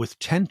with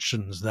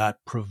tensions that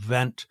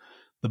prevent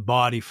the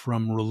body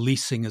from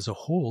releasing as a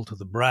whole to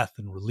the breath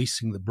and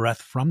releasing the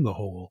breath from the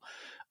whole.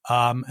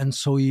 And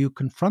so you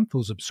confront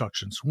those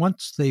obstructions.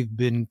 Once they've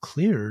been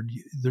cleared,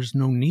 there's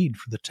no need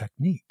for the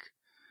technique.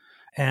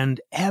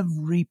 And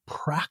every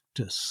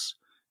practice,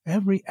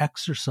 every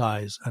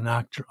exercise an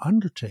actor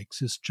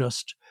undertakes is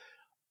just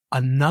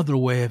another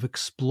way of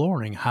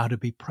exploring how to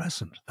be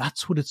present.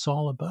 That's what it's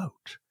all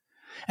about.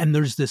 And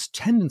there's this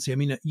tendency, I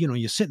mean,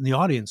 you sit in the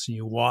audience and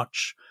you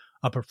watch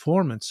a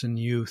performance and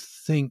you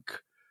think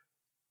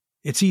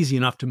it's easy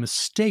enough to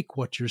mistake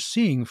what you're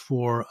seeing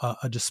for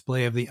a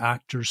display of the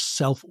actor's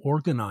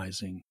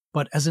self-organizing.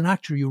 But as an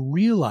actor, you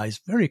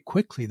realize very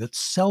quickly that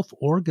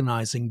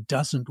self-organizing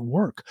doesn't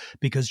work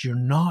because you're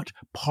not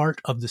part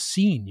of the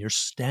scene. You're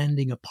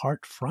standing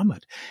apart from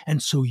it.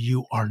 And so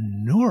you are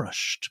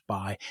nourished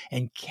by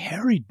and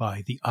carried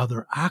by the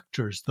other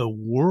actors, the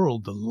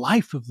world, the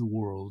life of the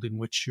world in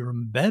which you're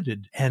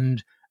embedded.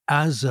 And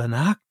as an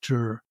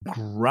actor,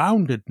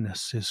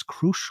 groundedness is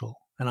crucial.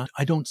 And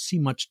I don't see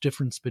much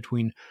difference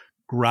between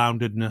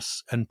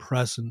groundedness and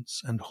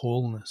presence and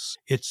wholeness.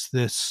 It's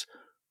this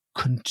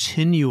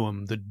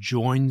continuum that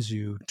joins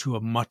you to a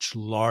much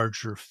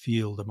larger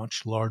field, a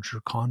much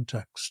larger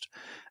context.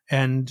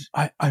 And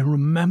I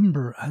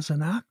remember as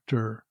an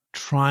actor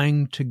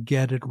trying to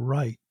get it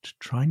right,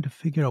 trying to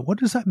figure out what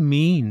does that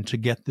mean to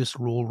get this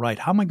rule right?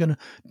 How am I going to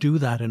do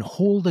that? And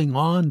holding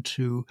on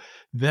to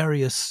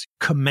various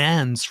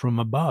commands from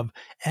above,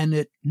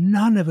 and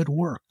none of it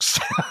works.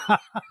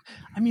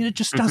 I mean, it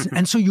just doesn't.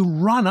 And so you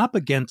run up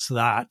against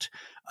that.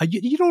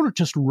 You don't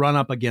just run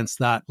up against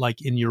that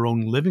like in your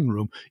own living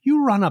room.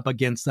 You run up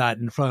against that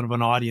in front of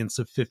an audience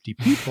of 50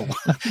 people.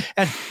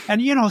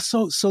 and you know,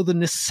 so the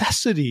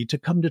necessity to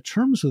come to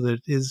terms with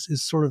it is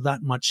sort of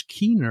that much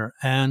keener.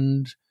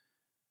 And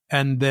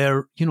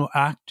their, you know,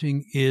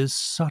 acting is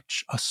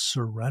such a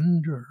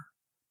surrender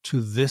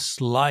to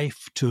this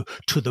life, to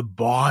the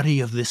body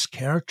of this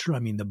character. I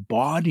mean, the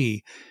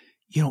body,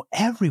 you know,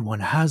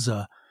 everyone has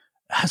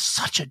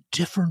such a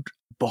different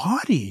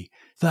body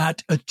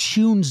that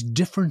attunes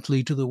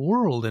differently to the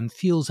world and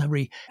feels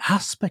every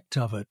aspect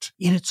of it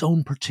in its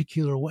own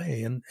particular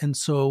way. And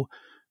so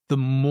the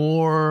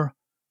more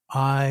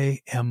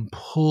I am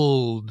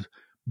pulled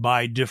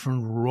by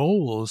different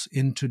roles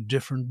into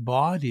different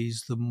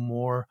bodies, the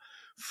more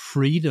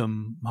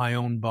freedom my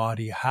own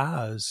body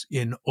has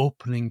in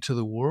opening to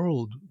the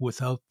world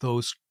without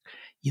those,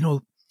 you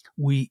know,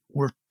 we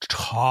were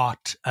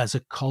taught as a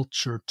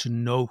culture to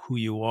know who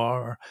you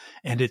are,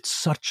 and it's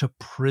such a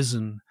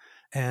prison.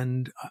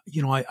 And,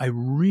 you know, I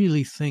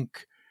really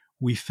think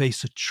we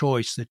face a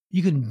choice that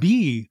you can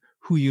be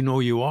who you know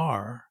you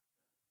are,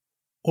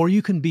 or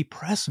you can be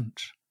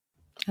present.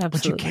 Absolutely.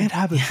 But you can't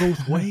have it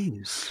both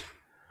ways.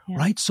 Yeah.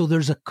 Right? So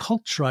there's a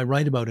culture I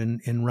write about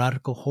in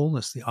Radical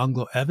Wholeness, the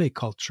Anglo-Ewe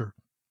culture.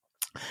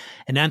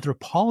 And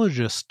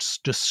anthropologists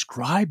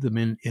describe them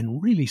in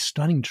really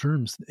stunning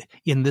terms.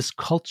 In this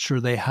culture,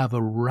 they have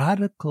a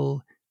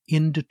radical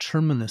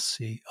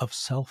indeterminacy of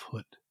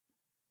selfhood.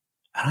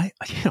 And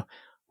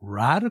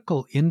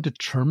radical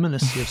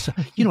indeterminacy of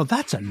self,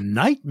 that's a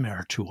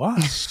nightmare to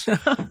us.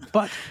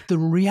 But the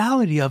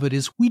reality of it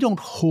is we don't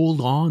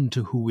hold on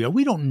to who we are.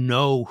 We don't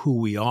know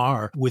who we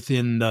are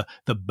within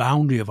the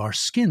boundary of our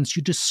skins.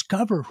 You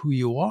discover who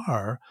you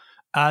are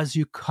as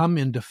you come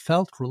into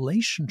felt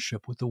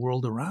relationship with the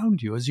world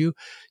around you. As you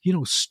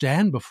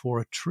stand before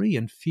a tree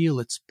and feel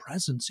its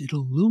presence, it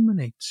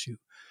illuminates you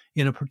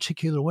in a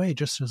particular way,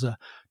 just as a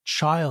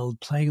child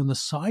playing on the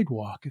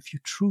sidewalk. If you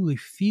truly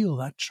feel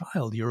that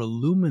child, you're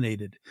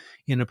illuminated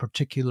in a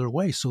particular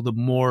way. So the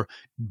more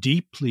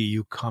deeply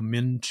you come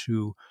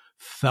into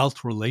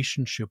felt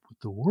relationship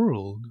with the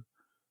world,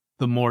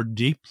 the more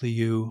deeply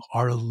you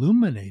are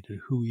illuminated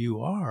who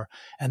you are.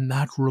 And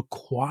that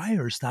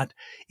requires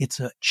it's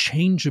a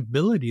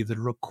changeability that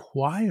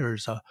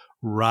requires a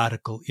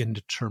radical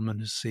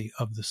indeterminacy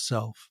of the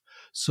self,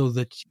 so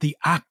that the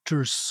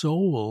actor's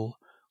soul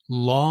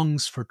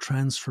longs for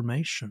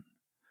transformation.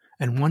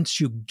 And once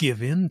you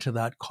give in to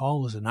that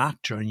call as an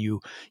actor, and you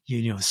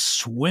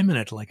swim in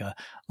it like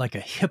a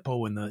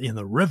hippo in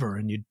the river,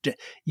 and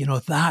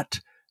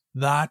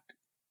that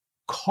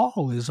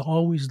call is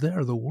always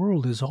there. The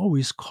world is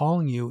always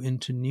calling you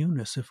into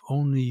newness, if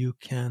only you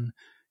can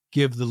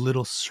give the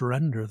little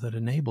surrender that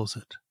enables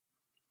it.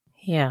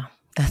 Yeah,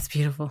 that's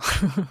beautiful.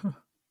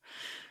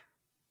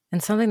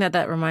 And something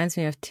that reminds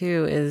me of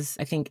too is,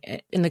 I think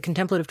in the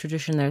contemplative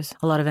tradition, there's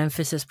a lot of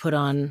emphasis put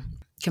on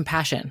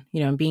compassion,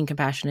 and being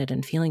compassionate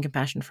and feeling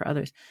compassion for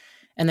others.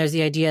 And there's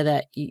the idea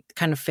that you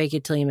kind of fake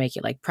it till you make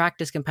it, like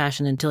practice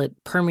compassion until it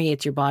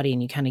permeates your body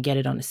and you kind of get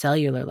it on a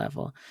cellular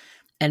level.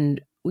 And,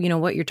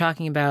 what you're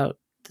talking about,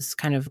 this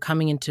kind of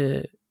coming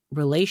into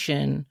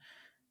relation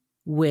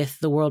with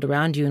the world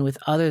around you and with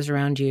others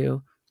around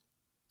you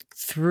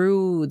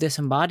through this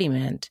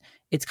embodiment,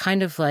 it's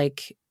kind of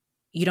like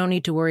you don't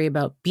need to worry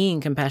about being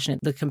compassionate.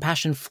 The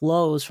compassion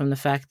flows from the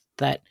fact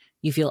that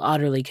you feel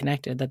utterly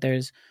connected, that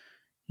there's,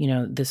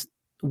 this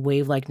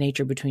wave-like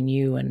nature between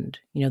you and,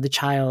 the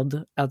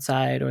child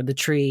outside or the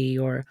tree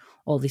or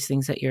all these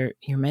things that you're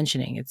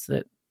mentioning. It's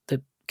the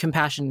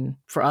compassion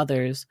for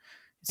others.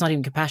 It's not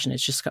even compassion.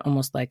 It's just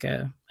almost like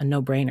a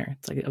no-brainer.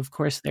 It's like, of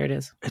course, there it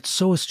is. It's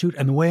so astute.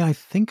 And the way I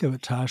think of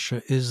it,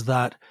 Tasha, is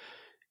that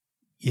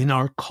in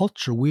our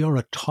culture, we are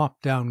a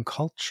top-down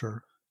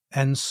culture.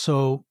 And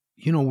so,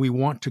 we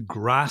want to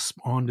grasp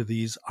onto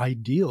these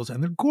ideals,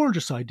 and they're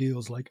gorgeous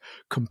ideals like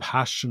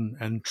compassion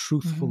and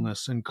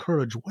truthfulness and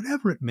courage,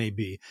 whatever it may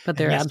be. But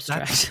they're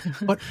abstract.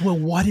 But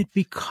what it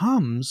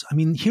becomes,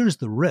 here's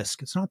the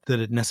risk. It's not that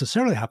it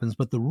necessarily happens,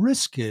 but the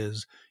risk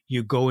is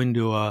you go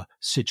into a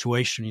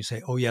situation, you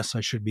say, oh, yes,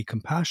 I should be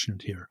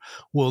compassionate here.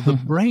 Well, the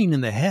brain in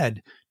the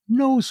head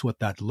knows what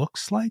that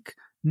looks like,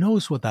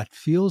 knows what that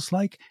feels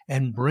like,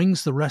 and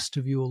brings the rest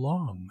of you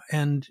along.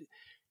 And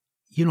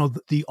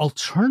the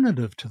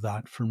alternative to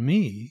that for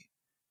me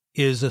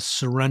is a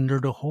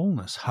surrender to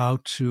wholeness, how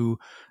to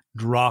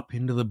drop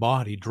into the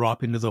body,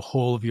 drop into the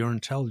whole of your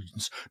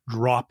intelligence,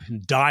 drop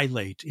and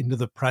dilate into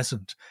the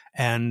present.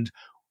 And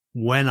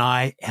when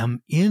I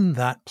am in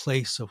that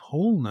place of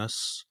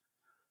wholeness,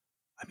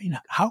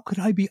 how could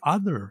I be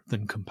other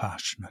than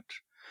compassionate?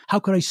 How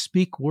could I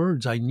speak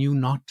words I knew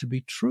not to be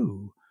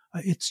true?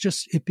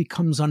 It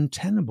becomes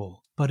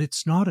untenable, but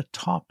it's not a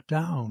top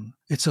down.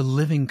 It's a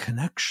living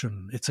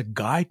connection. It's a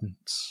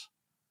guidance.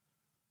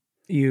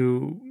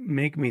 You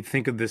make me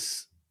think of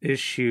this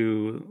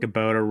issue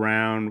about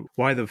around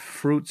why the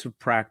fruits of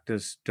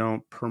practice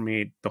don't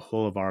permeate the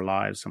whole of our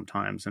lives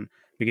sometimes. And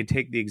we could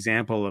take the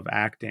example of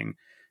acting.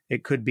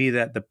 It could be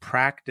that the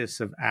practice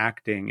of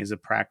acting is a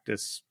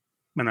practice,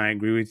 and I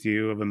agree with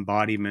you, of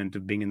embodiment,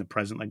 of being in the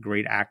present, like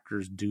great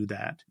actors do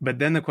that. But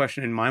then the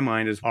question in my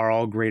mind is, are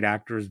all great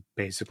actors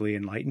basically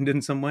enlightened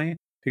in some way?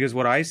 Because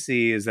what I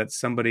see is that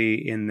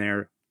somebody in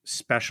their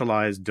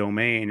specialized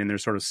domain, in their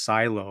sort of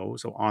silo,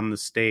 so on the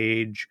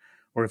stage,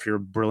 or if you're a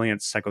brilliant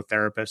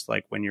psychotherapist,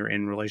 like when you're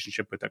in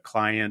relationship with a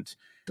client,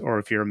 or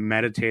if you're a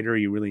meditator,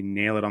 you really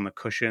nail it on the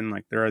cushion.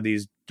 Like there are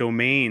these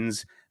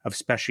domains of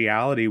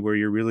speciality where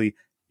you're really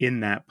in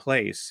that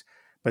place.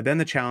 But then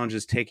the challenge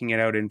is taking it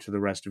out into the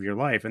rest of your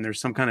life. And there's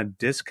some kind of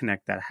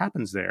disconnect that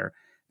happens there.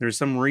 There's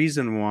some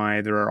reason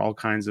why there are all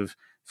kinds of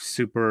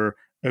super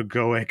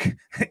egoic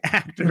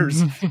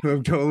actors who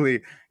have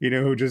totally,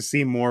 who just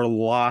seem more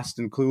lost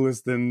and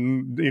clueless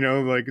than,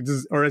 like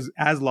just, or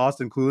as lost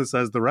and clueless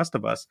as the rest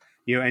of us,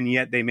 and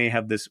yet they may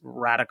have this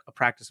radical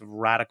practice of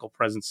radical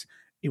presence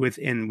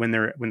within when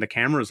the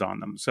camera's on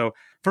them. So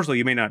first of all,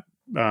 you may not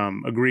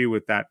agree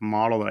with that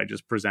model that I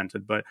just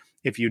presented, but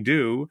if you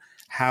do,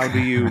 how do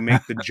you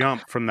make the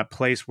jump from the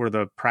place where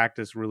the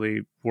practice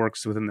really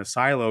works within the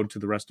silo to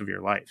the rest of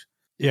your life?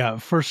 Yeah,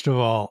 first of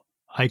all,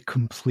 I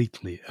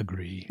completely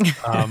agree.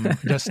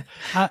 Just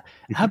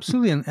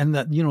absolutely. And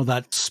that,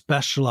 that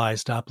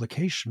specialized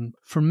application,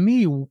 for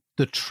me,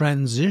 the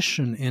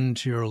transition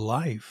into your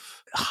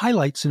life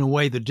highlights in a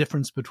way the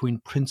difference between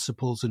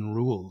principles and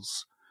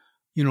rules.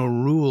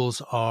 Rules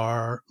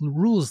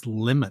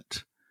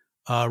limit,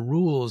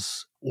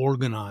 rules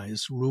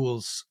organize,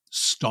 rules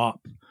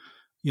stop,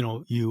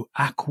 you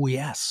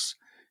acquiesce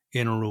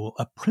in a rule.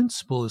 A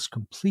principle is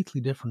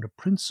completely different.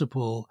 A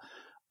principle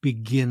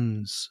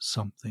begins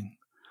something.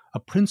 A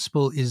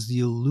principle is the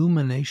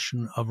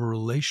illumination of a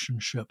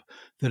relationship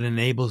that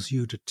enables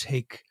you to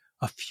take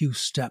a few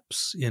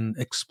steps in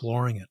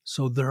exploring it.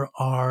 So there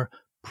are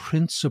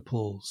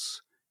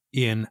principles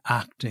in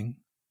acting.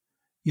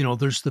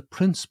 There's the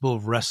principle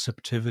of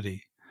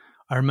receptivity.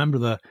 I remember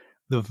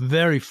the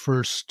very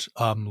first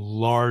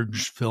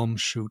large film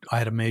shoot I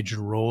had a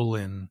major role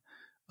in.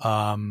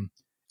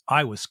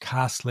 I was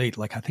cast late.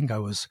 Like I think I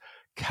was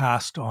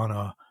cast on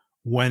a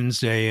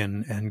Wednesday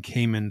and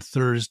came in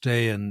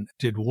Thursday and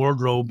did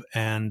wardrobe,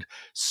 and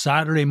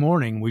Saturday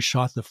morning we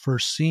shot the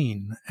first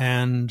scene.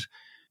 And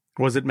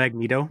was it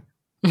Magneto?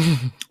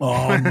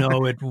 Oh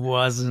no, it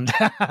wasn't.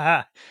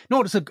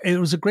 No, it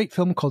was a great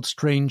film called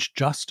Strange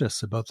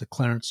Justice about the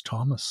Clarence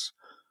Thomas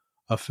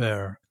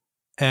affair.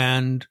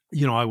 And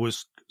I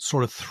was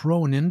sort of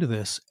thrown into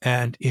this,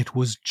 and it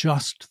was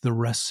just the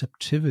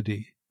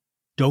receptivity.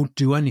 Don't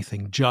do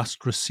anything,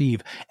 just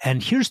receive.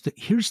 And here's the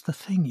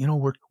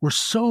thing, we're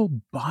so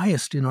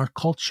biased in our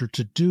culture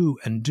to do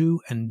and do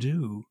and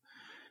do.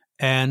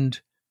 And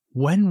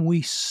when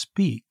we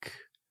speak,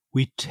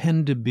 we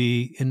tend to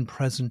be in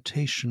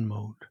presentation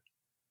mode.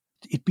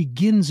 It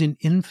begins in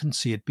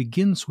infancy. It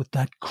begins with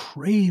that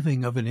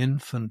craving of an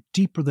infant,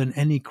 deeper than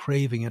any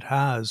craving it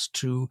has,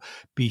 to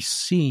be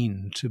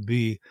seen, to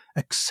be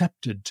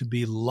accepted, to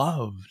be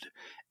loved.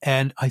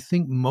 And I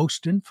think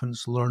most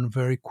infants learn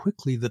very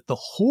quickly that the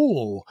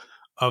whole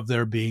of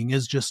their being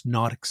is just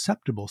not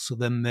acceptable. So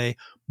then they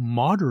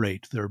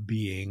moderate their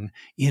being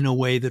in a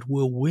way that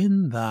will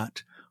win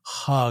that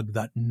hug,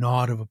 that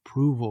nod of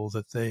approval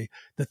that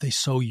they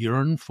so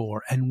yearn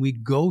for. And we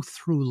go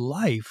through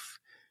life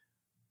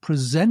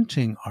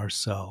presenting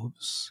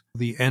ourselves.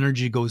 The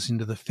energy goes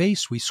into the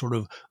face. We sort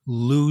of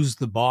lose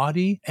the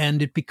body,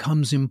 and it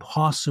becomes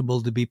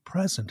impossible to be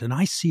present. And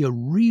I see a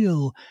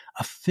real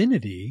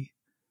affinity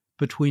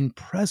between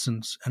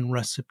presence and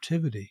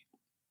receptivity.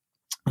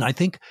 And I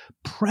think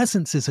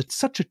presence is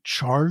such a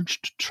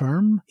charged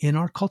term in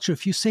our culture.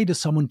 If you say to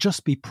someone,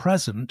 just be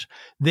present,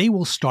 they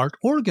will start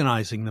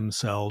organizing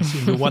themselves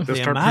into what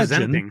they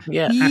imagine.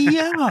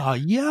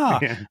 Yeah.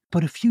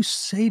 But if you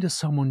say to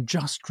someone,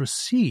 just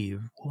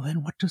receive, well,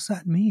 then what does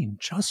that mean?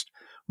 Just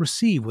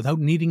receive without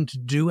needing to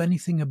do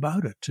anything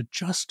about it, to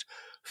just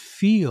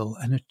feel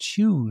and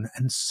attune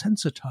and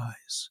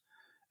sensitize.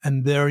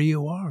 And there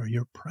you are,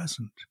 you're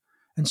present.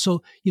 And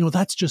so,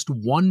 that's just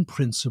one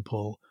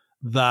principle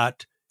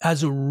that,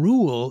 as a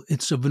rule,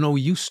 it's of no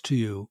use to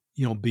you,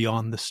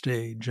 beyond the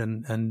stage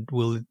and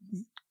will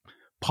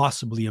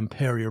possibly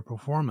impair your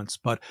performance.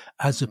 But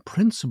as a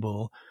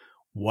principle,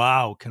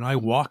 wow, can I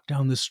walk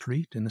down the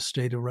street in a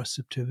state of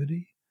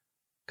receptivity?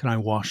 Can I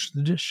wash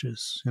the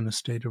dishes in a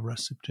state of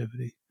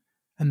receptivity?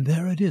 And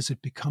there it is.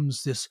 It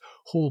becomes this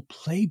whole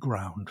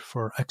playground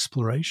for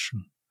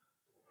exploration.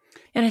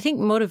 And I think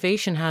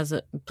motivation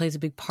plays a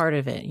big part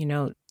of it.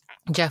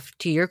 Jeff,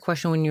 to your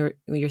question, when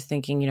you're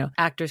thinking,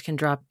 actors can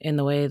drop in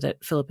the way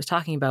that Philip is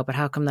talking about, but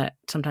how come that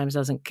sometimes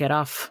doesn't get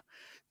off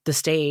the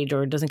stage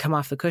or doesn't come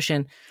off the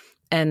cushion?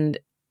 And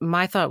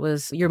my thought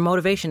was, your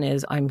motivation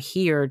is, I'm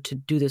here to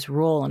do this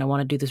role and I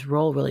want to do this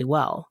role really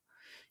well.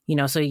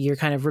 So you're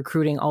kind of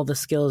recruiting all the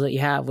skills that you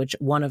have, which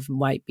one of them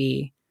might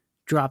be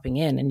dropping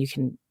in, and you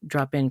can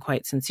drop in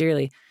quite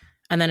sincerely.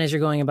 And then as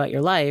you're going about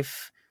your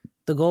life,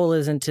 the goal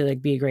isn't to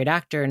like be a great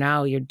actor.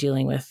 Now you're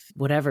dealing with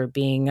whatever,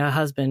 being a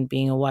husband,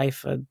 being a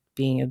wife,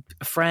 being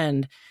a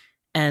friend.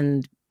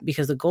 And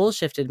because the goal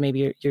shifted,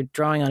 maybe you're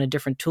drawing on a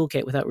different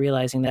toolkit without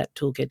realizing that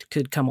toolkit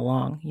could come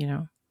along, you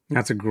know?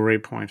 That's a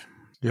great point.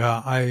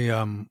 Yeah,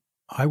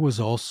 I was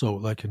also,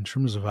 like, in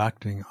terms of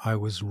acting, I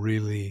was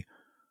really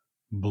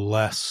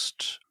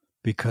blessed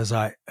because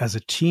as a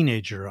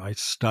teenager, I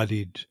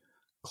studied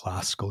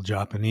classical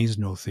Japanese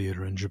no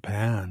theater in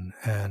Japan.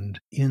 And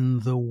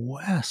in the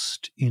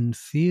West, in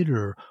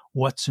theater,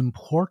 what's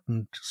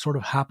important sort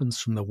of happens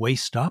from the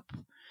waist up.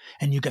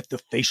 And you get the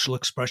facial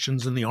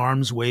expressions and the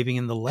arms waving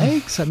and the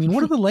legs. I mean, what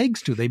do the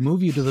legs do? They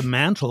move you to the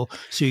mantle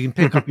so you can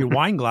pick up your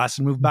wine glass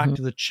and move back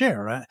to the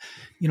chair.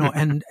 You know,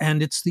 and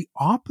it's the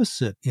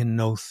opposite in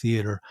no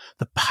theater.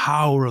 The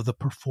power of the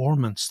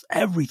performance,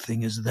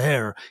 everything is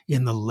there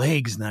in the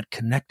legs in that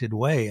connected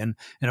way. And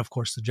of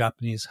course, the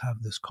Japanese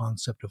have this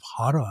concept of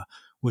hara,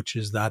 which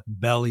is that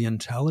belly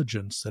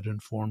intelligence that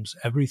informs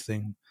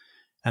everything.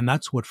 And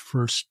that's what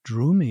first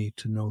drew me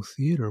to no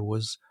theater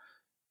was,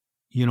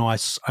 you know, I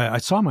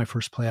saw my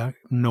first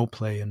no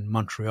play in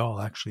Montreal,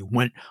 actually.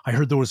 I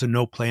heard there was a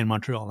no play in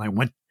Montreal, and I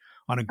went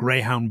on a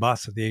Greyhound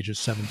bus at the age of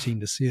 17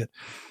 to see it.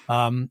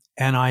 And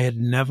I had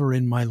never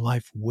in my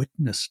life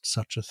witnessed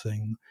such a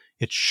thing.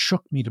 It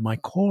shook me to my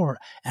core,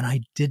 and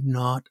I did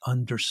not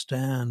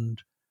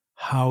understand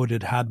how it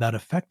had had that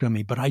effect on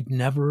me. But I'd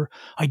never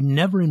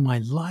in my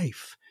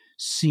life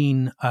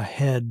seen a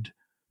head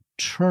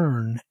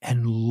turn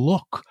and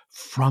look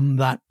from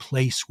that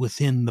place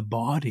within the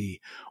body,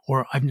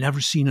 or I've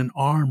never seen an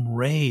arm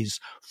raise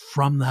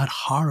from that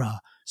hara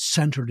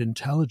centered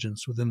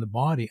intelligence within the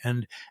body,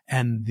 and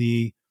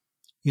the,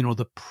 you know,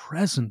 the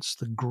presence,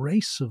 the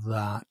grace of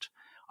that.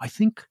 I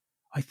think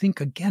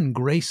again,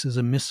 grace is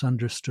a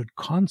misunderstood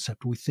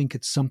concept. We think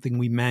it's something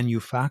we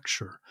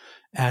manufacture.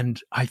 And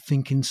I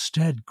think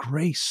instead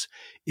grace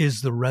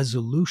is the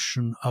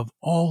resolution of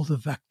all the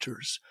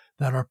vectors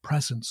that are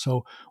present.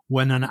 So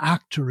when an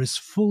actor is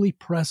fully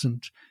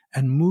present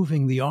and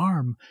moving the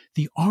arm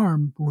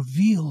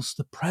reveals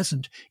the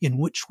present in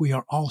which we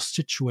are all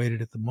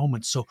situated at the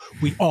moment. So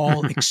we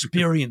all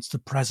experience the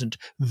present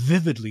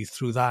vividly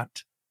through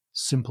that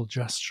simple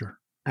gesture.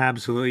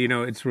 Absolutely. You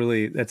know,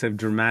 that's a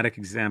dramatic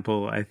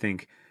example, I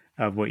think,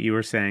 of what you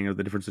were saying of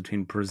the difference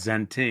between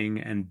presenting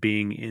and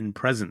being in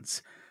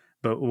presence.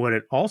 But what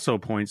it also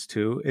points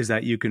to is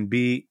that you can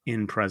be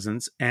in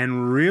presence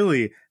and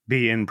really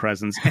be in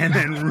presence and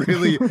then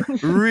really,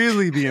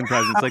 really be in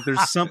presence. Like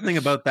there's something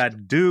about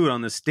that dude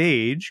on the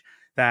stage,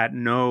 that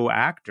no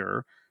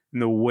actor,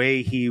 and the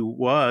way he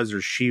was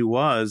or she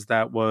was,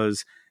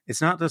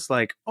 it's not just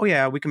like, oh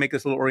yeah, we can make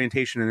this little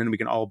orientation and then we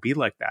can all be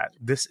like that.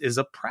 This is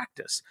a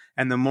practice.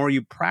 And the more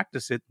you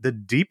practice it, the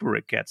deeper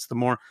it gets, the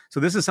more. So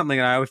this is something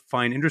that I would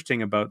find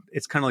interesting about.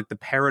 It's kind of like the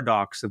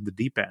paradox of the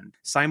deep end.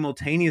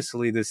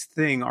 Simultaneously, this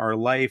thing, our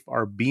life,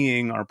 our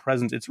being, our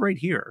presence, it's right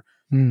here.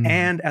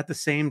 And at the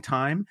same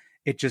time,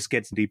 it just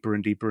gets deeper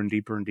and deeper and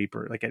deeper and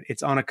deeper. Like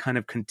it's on a kind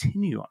of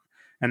continuum.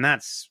 And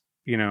that's,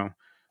 you know,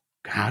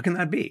 how can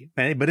that be?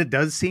 But it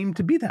does seem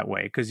to be that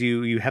way because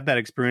you have that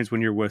experience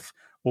when you're with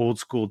old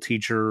school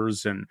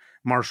teachers and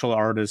martial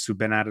artists who've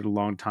been at it a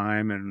long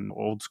time and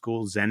old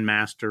school Zen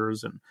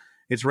masters, and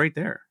it's right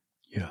there.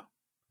 Yeah.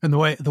 And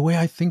the way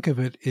I think of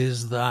it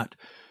is that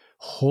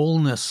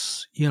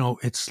wholeness, you know,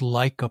 it's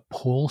like a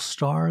pole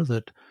star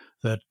that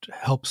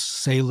helps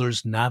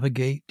sailors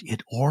navigate.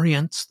 It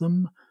orients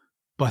them,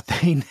 but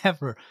they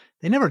never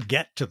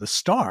get to the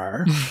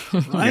star,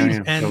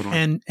 right?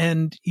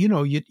 And you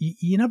know,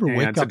 you never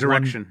wake up. It's a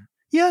direction.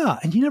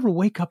 And you never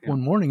wake up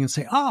one morning and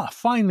say,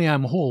 finally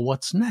I'm whole.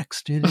 What's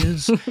next? It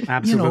is,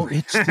 absolutely.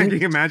 You know, can you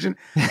imagine?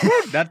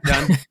 That's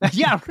done.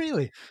 Yeah,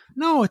 really.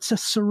 No, it's a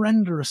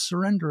surrender.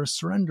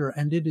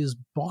 And it is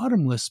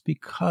bottomless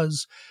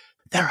because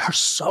there are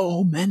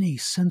so many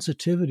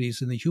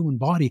sensitivities in the human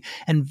body.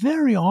 And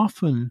very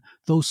often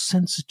those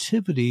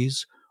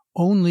sensitivities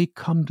only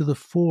come to the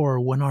fore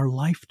when our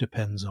life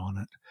depends on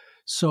it.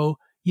 So,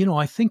 you know,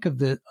 I think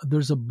of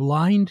there's a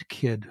blind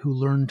kid who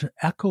learned to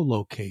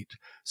echolocate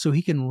so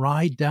he can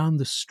ride down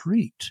the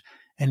street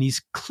and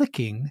he's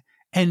clicking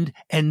and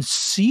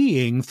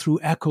seeing through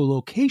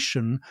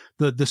echolocation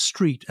the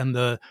street and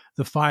the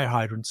fire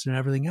hydrants and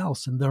everything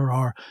else. And there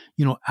are,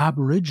 you know,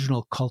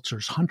 Aboriginal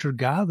cultures,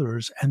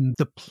 hunter-gatherers, and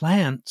the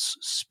plants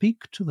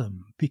speak to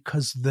them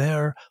because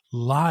their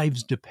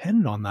lives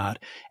depend on that.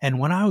 And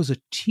when I was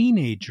a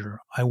teenager,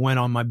 I went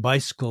on my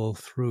bicycle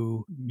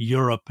through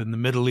Europe and the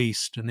Middle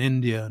East and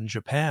India and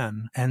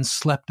Japan and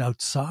slept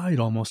outside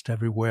almost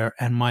everywhere.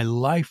 And my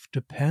life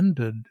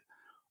depended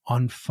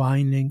on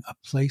finding a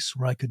place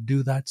where I could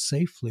do that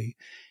safely.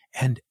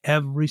 And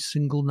every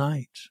single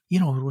night, you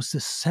know, it was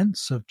this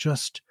sense of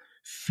just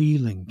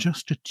feeling,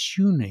 just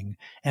attuning.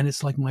 And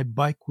it's like my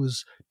bike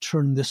was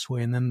turned this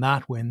way and then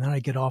that way. And then I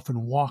get off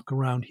and walk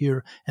around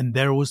here. And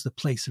there was the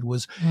place. It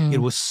was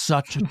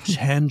such a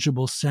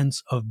tangible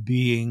sense of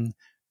being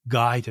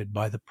guided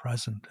by the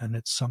present. And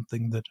it's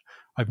something that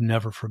I've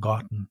never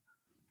forgotten.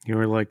 You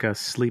were like a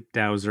sleep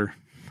dowser.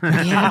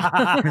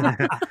 Yeah,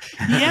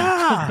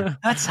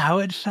 that's how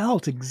it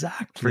felt.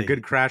 Exactly. For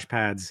good crash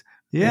pads.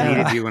 Yeah. I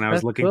needed you when I was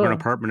That's looking cool. for an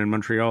apartment in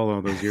Montreal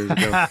all those years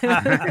ago.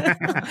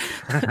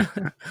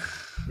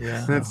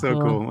 Yeah. That's so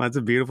Cool. cool. That's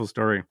a beautiful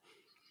story.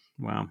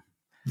 Wow.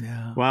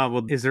 Yeah. Wow.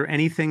 Well, is there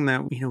anything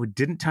that, we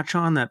didn't touch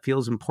on that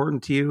feels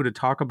important to you to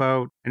talk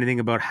about? Anything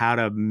about how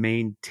to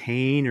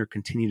maintain or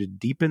continue to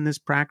deepen this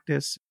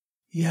practice?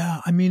 Yeah.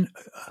 I mean,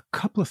 a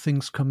couple of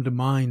things come to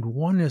mind.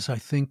 One is, I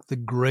think, the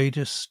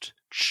greatest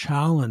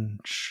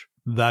challenge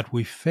that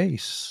we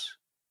face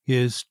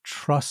is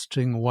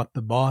trusting what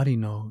the body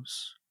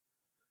knows,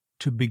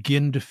 to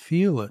begin to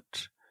feel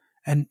it.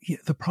 And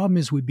the problem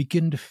is we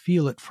begin to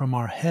feel it from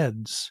our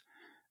heads,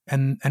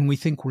 and we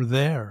think we're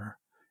there.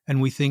 And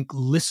we think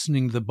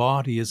listening the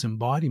body is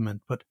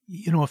embodiment. But,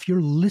 if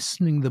you're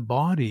listening the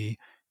body,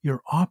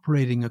 you're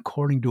operating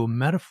according to a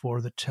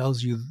metaphor that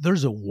tells you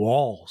there's a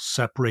wall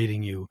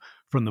separating you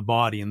from the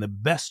body. And the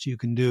best you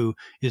can do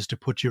is to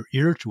put your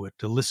ear to it,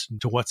 to listen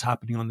to what's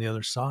happening on the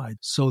other side.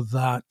 So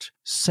that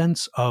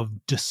sense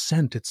of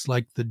descent, it's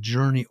like the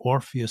journey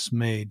Orpheus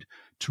made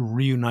to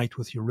reunite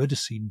with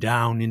Eurydice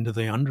down into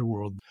the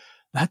underworld.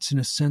 That's in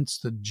a sense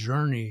the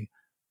journey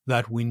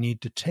that we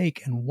need to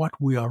take. And what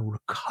we are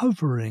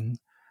recovering,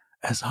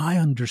 as I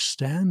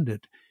understand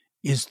it,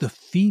 is the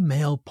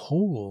female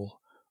pole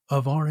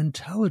of our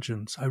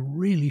intelligence. I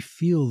really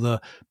feel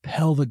the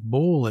pelvic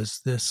bowl as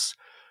this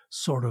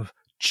sort of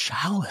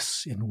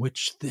chalice in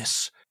which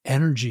this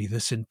energy,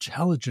 this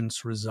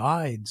intelligence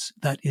resides,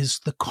 that is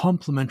the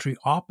complementary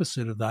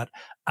opposite of that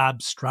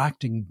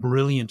abstracting,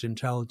 brilliant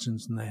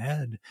intelligence in the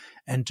head.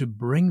 And to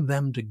bring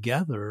them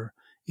together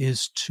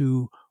is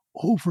to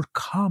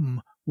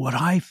overcome what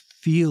I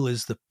feel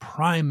is the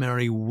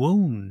primary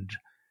wound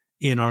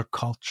in our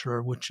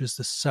culture, which is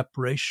the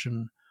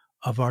separation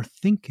of our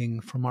thinking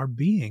from our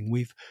being.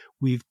 We've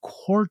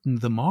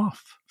cordoned them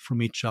off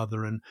from each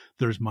other, and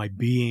there's my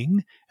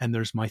being and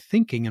there's my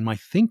thinking. And my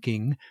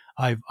thinking,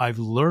 I've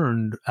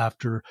learned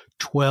after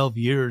 12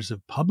 years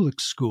of public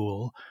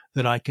school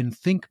that I can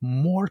think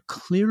more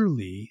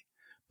clearly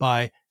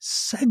by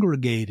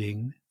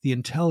segregating the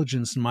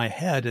intelligence in my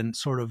head and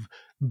sort of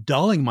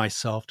dulling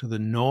myself to the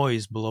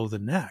noise below the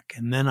neck,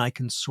 and then I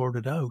can sort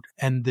it out.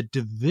 And the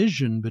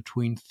division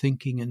between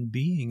thinking and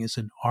being is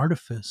an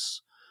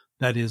artifice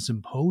that is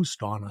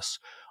imposed on us.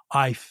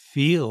 I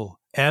feel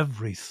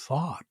every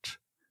thought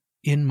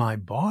in my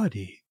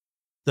body.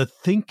 The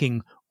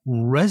thinking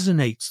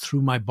resonates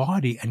through my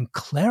body and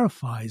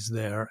clarifies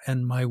there,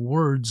 and my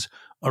words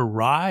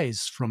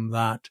arise from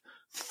that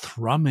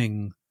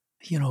thrumming.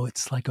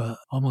 It's like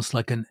almost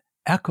like an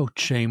echo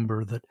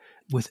chamber that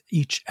with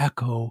each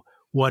echo,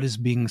 what is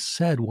being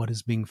said, what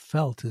is being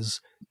felt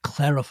is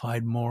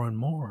clarified more and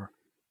more.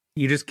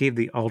 You just gave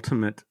the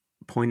ultimate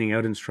pointing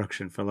out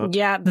instruction, Philip.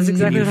 Yeah, that's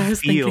exactly what I was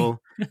thinking.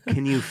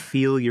 Can you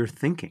feel your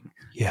thinking?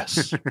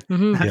 Yes.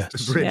 Mhm. Yes.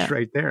 That's the bridge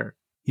right there.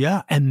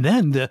 Yeah. And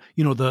then the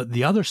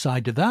other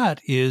side to that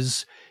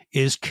is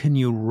can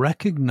you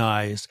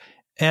recognize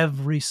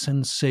every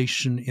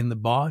sensation in the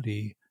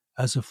body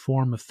as a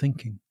form of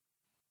thinking?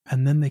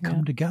 And then they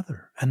come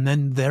together. And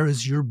then there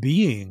is your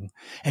being.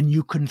 And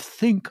you can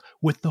think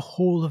with the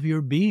whole of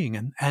your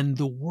being. And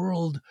the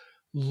world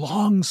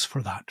longs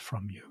for that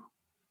from you.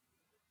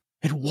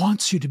 It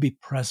wants you to be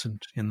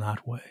present in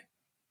that way.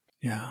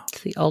 Yeah.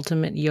 It's the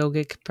ultimate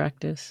yogic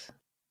practice.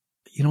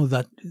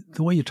 That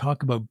the way you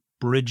talk about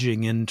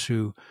bridging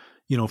into,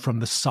 from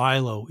the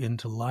silo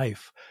into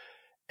life,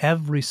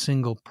 every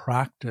single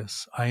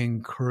practice, I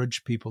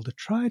encourage people to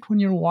try it when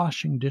you're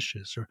washing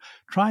dishes or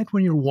try it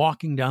when you're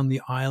walking down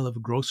the aisle of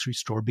a grocery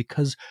store,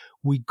 because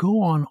we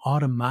go on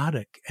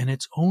automatic, and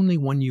it's only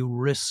when you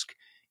risk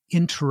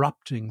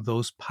interrupting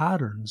those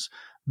patterns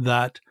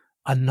that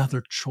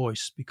another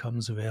choice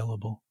becomes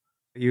available.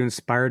 You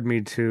inspired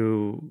me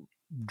to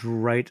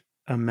write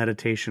a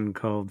meditation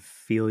called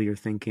 "Feel Your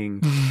Thinking."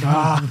 Think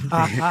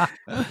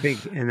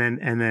and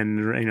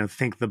then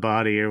think the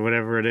body or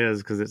whatever it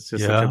is, because it's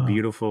just such a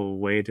beautiful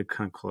way to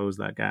kind of close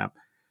that gap.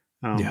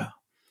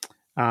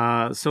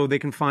 So they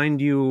can find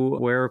you.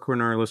 Where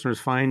can our listeners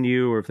find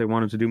you? Or if they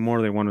wanted to do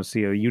more, they want to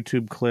see a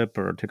YouTube clip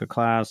or take a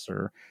class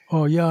or...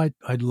 Oh yeah,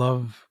 I'd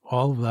love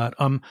all of that.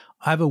 I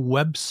have a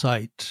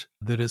website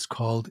that is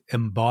called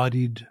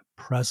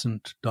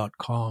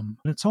embodiedpresent.com.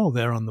 And it's all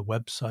there on the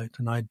website.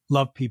 And I'd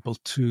love people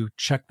to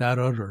check that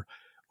out or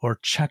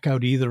check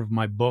out either of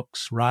my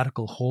books.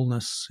 Radical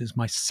Wholeness is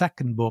my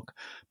second book,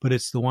 but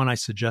it's the one I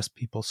suggest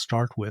people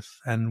start with.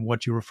 And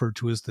what you refer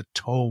to as the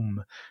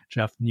tome,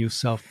 Jeff, New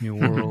Self, New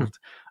World.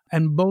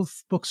 And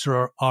both books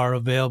are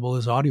available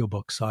as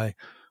audiobooks. I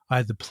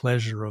had the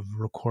pleasure of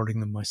recording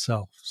them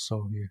myself.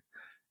 So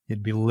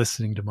you'd be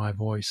listening to my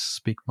voice,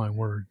 speak my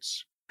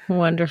words.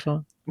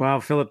 Wonderful. Wow,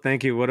 Philip,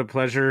 thank you. What a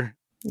pleasure.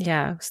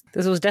 Yeah,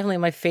 this was definitely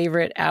my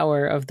favorite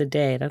hour of the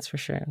day. That's for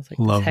sure. It was like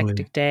this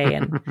hectic day,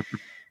 and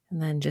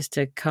then just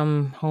to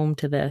come home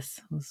to this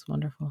was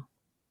wonderful.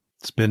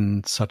 It's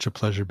been such a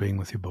pleasure being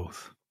with you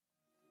both.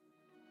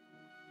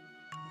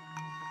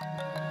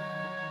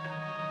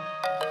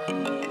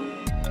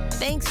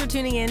 Thanks for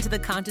tuning in to the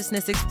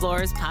Consciousness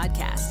Explorers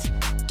podcast.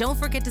 Don't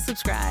forget to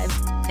subscribe.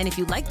 And if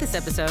you like this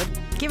episode,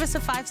 give us a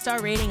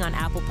 5-star rating on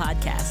Apple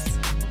Podcasts.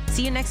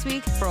 See you next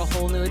week for a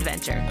whole new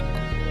adventure.